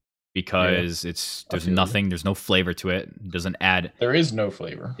plain, because there's no flavor to it. It doesn't add. There is no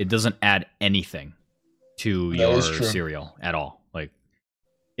flavor. It doesn't add anything to your cereal at all. Like,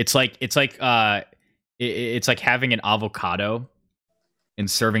 it's like having an avocado and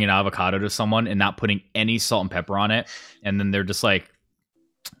serving an avocado to someone and not putting any salt and pepper on it, and then they're just like,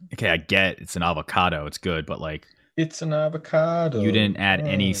 okay, I get it's an avocado, it's good, but like, it's an avocado. You didn't add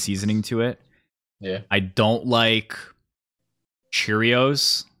any seasoning to it. Yeah. I don't like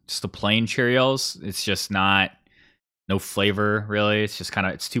Cheerios, just the plain Cheerios. It's just no flavor really. It's just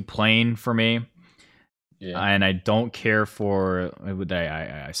it's too plain for me. Yeah. And I don't care for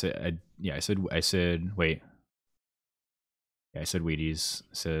I said Wheaties.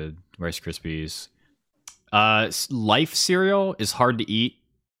 I said Rice Krispies. Life cereal is hard to eat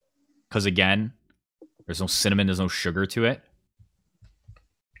because again, there's no cinnamon, there's no sugar to it.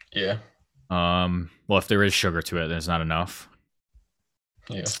 Yeah. Well, if there is sugar to it, then it's not enough.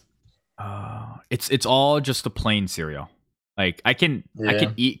 Yeah. It's all just a plain cereal. Like I can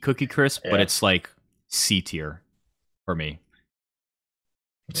eat Cookie Crisp, but it's like C tier for me.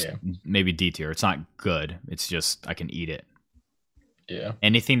 It's maybe D tier. It's not good. It's just I can eat it. Yeah.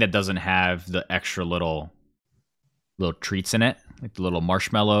 Anything that doesn't have the extra little treats in it, like the little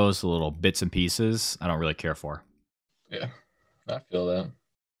marshmallows, the little bits and pieces, I don't really care for. Yeah, I feel that.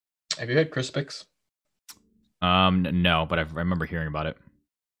 Have you had Crispix? No, but I remember hearing about it.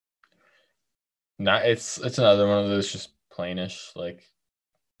 It's another one of those just plainish like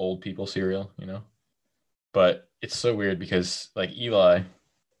old people cereal, you know. But it's so weird because like Eli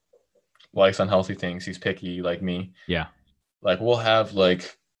likes unhealthy things. He's picky like me. Yeah. Like we'll have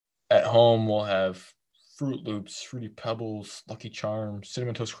like at home we'll have Fruit Loops, Fruity Pebbles, Lucky Charms,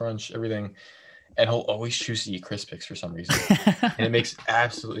 Cinnamon Toast Crunch, everything. And he'll always choose to eat Crispix for some reason. And it makes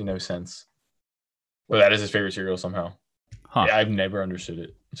absolutely no sense. Well, that is his favorite cereal somehow. Huh. Yeah, I've never understood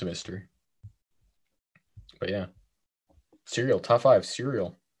it. It's a mystery. But yeah. Cereal, top 5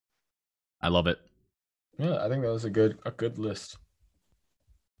 cereal. I love it. Yeah, I think that was a good list.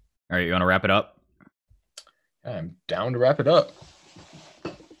 All right, you want to wrap it up? I'm down to wrap it up.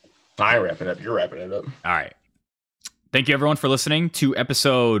 I wrap it up. You're wrapping it up. All right. Thank you, everyone, for listening to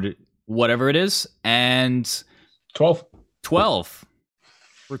episode whatever it is. And 12.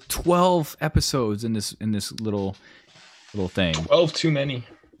 We're 12 episodes in this little thing. 12 too many.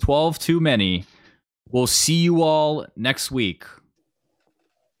 12 too many. We'll see you all next week.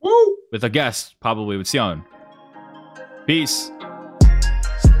 Woo! With a guest, probably with Sion. Peace.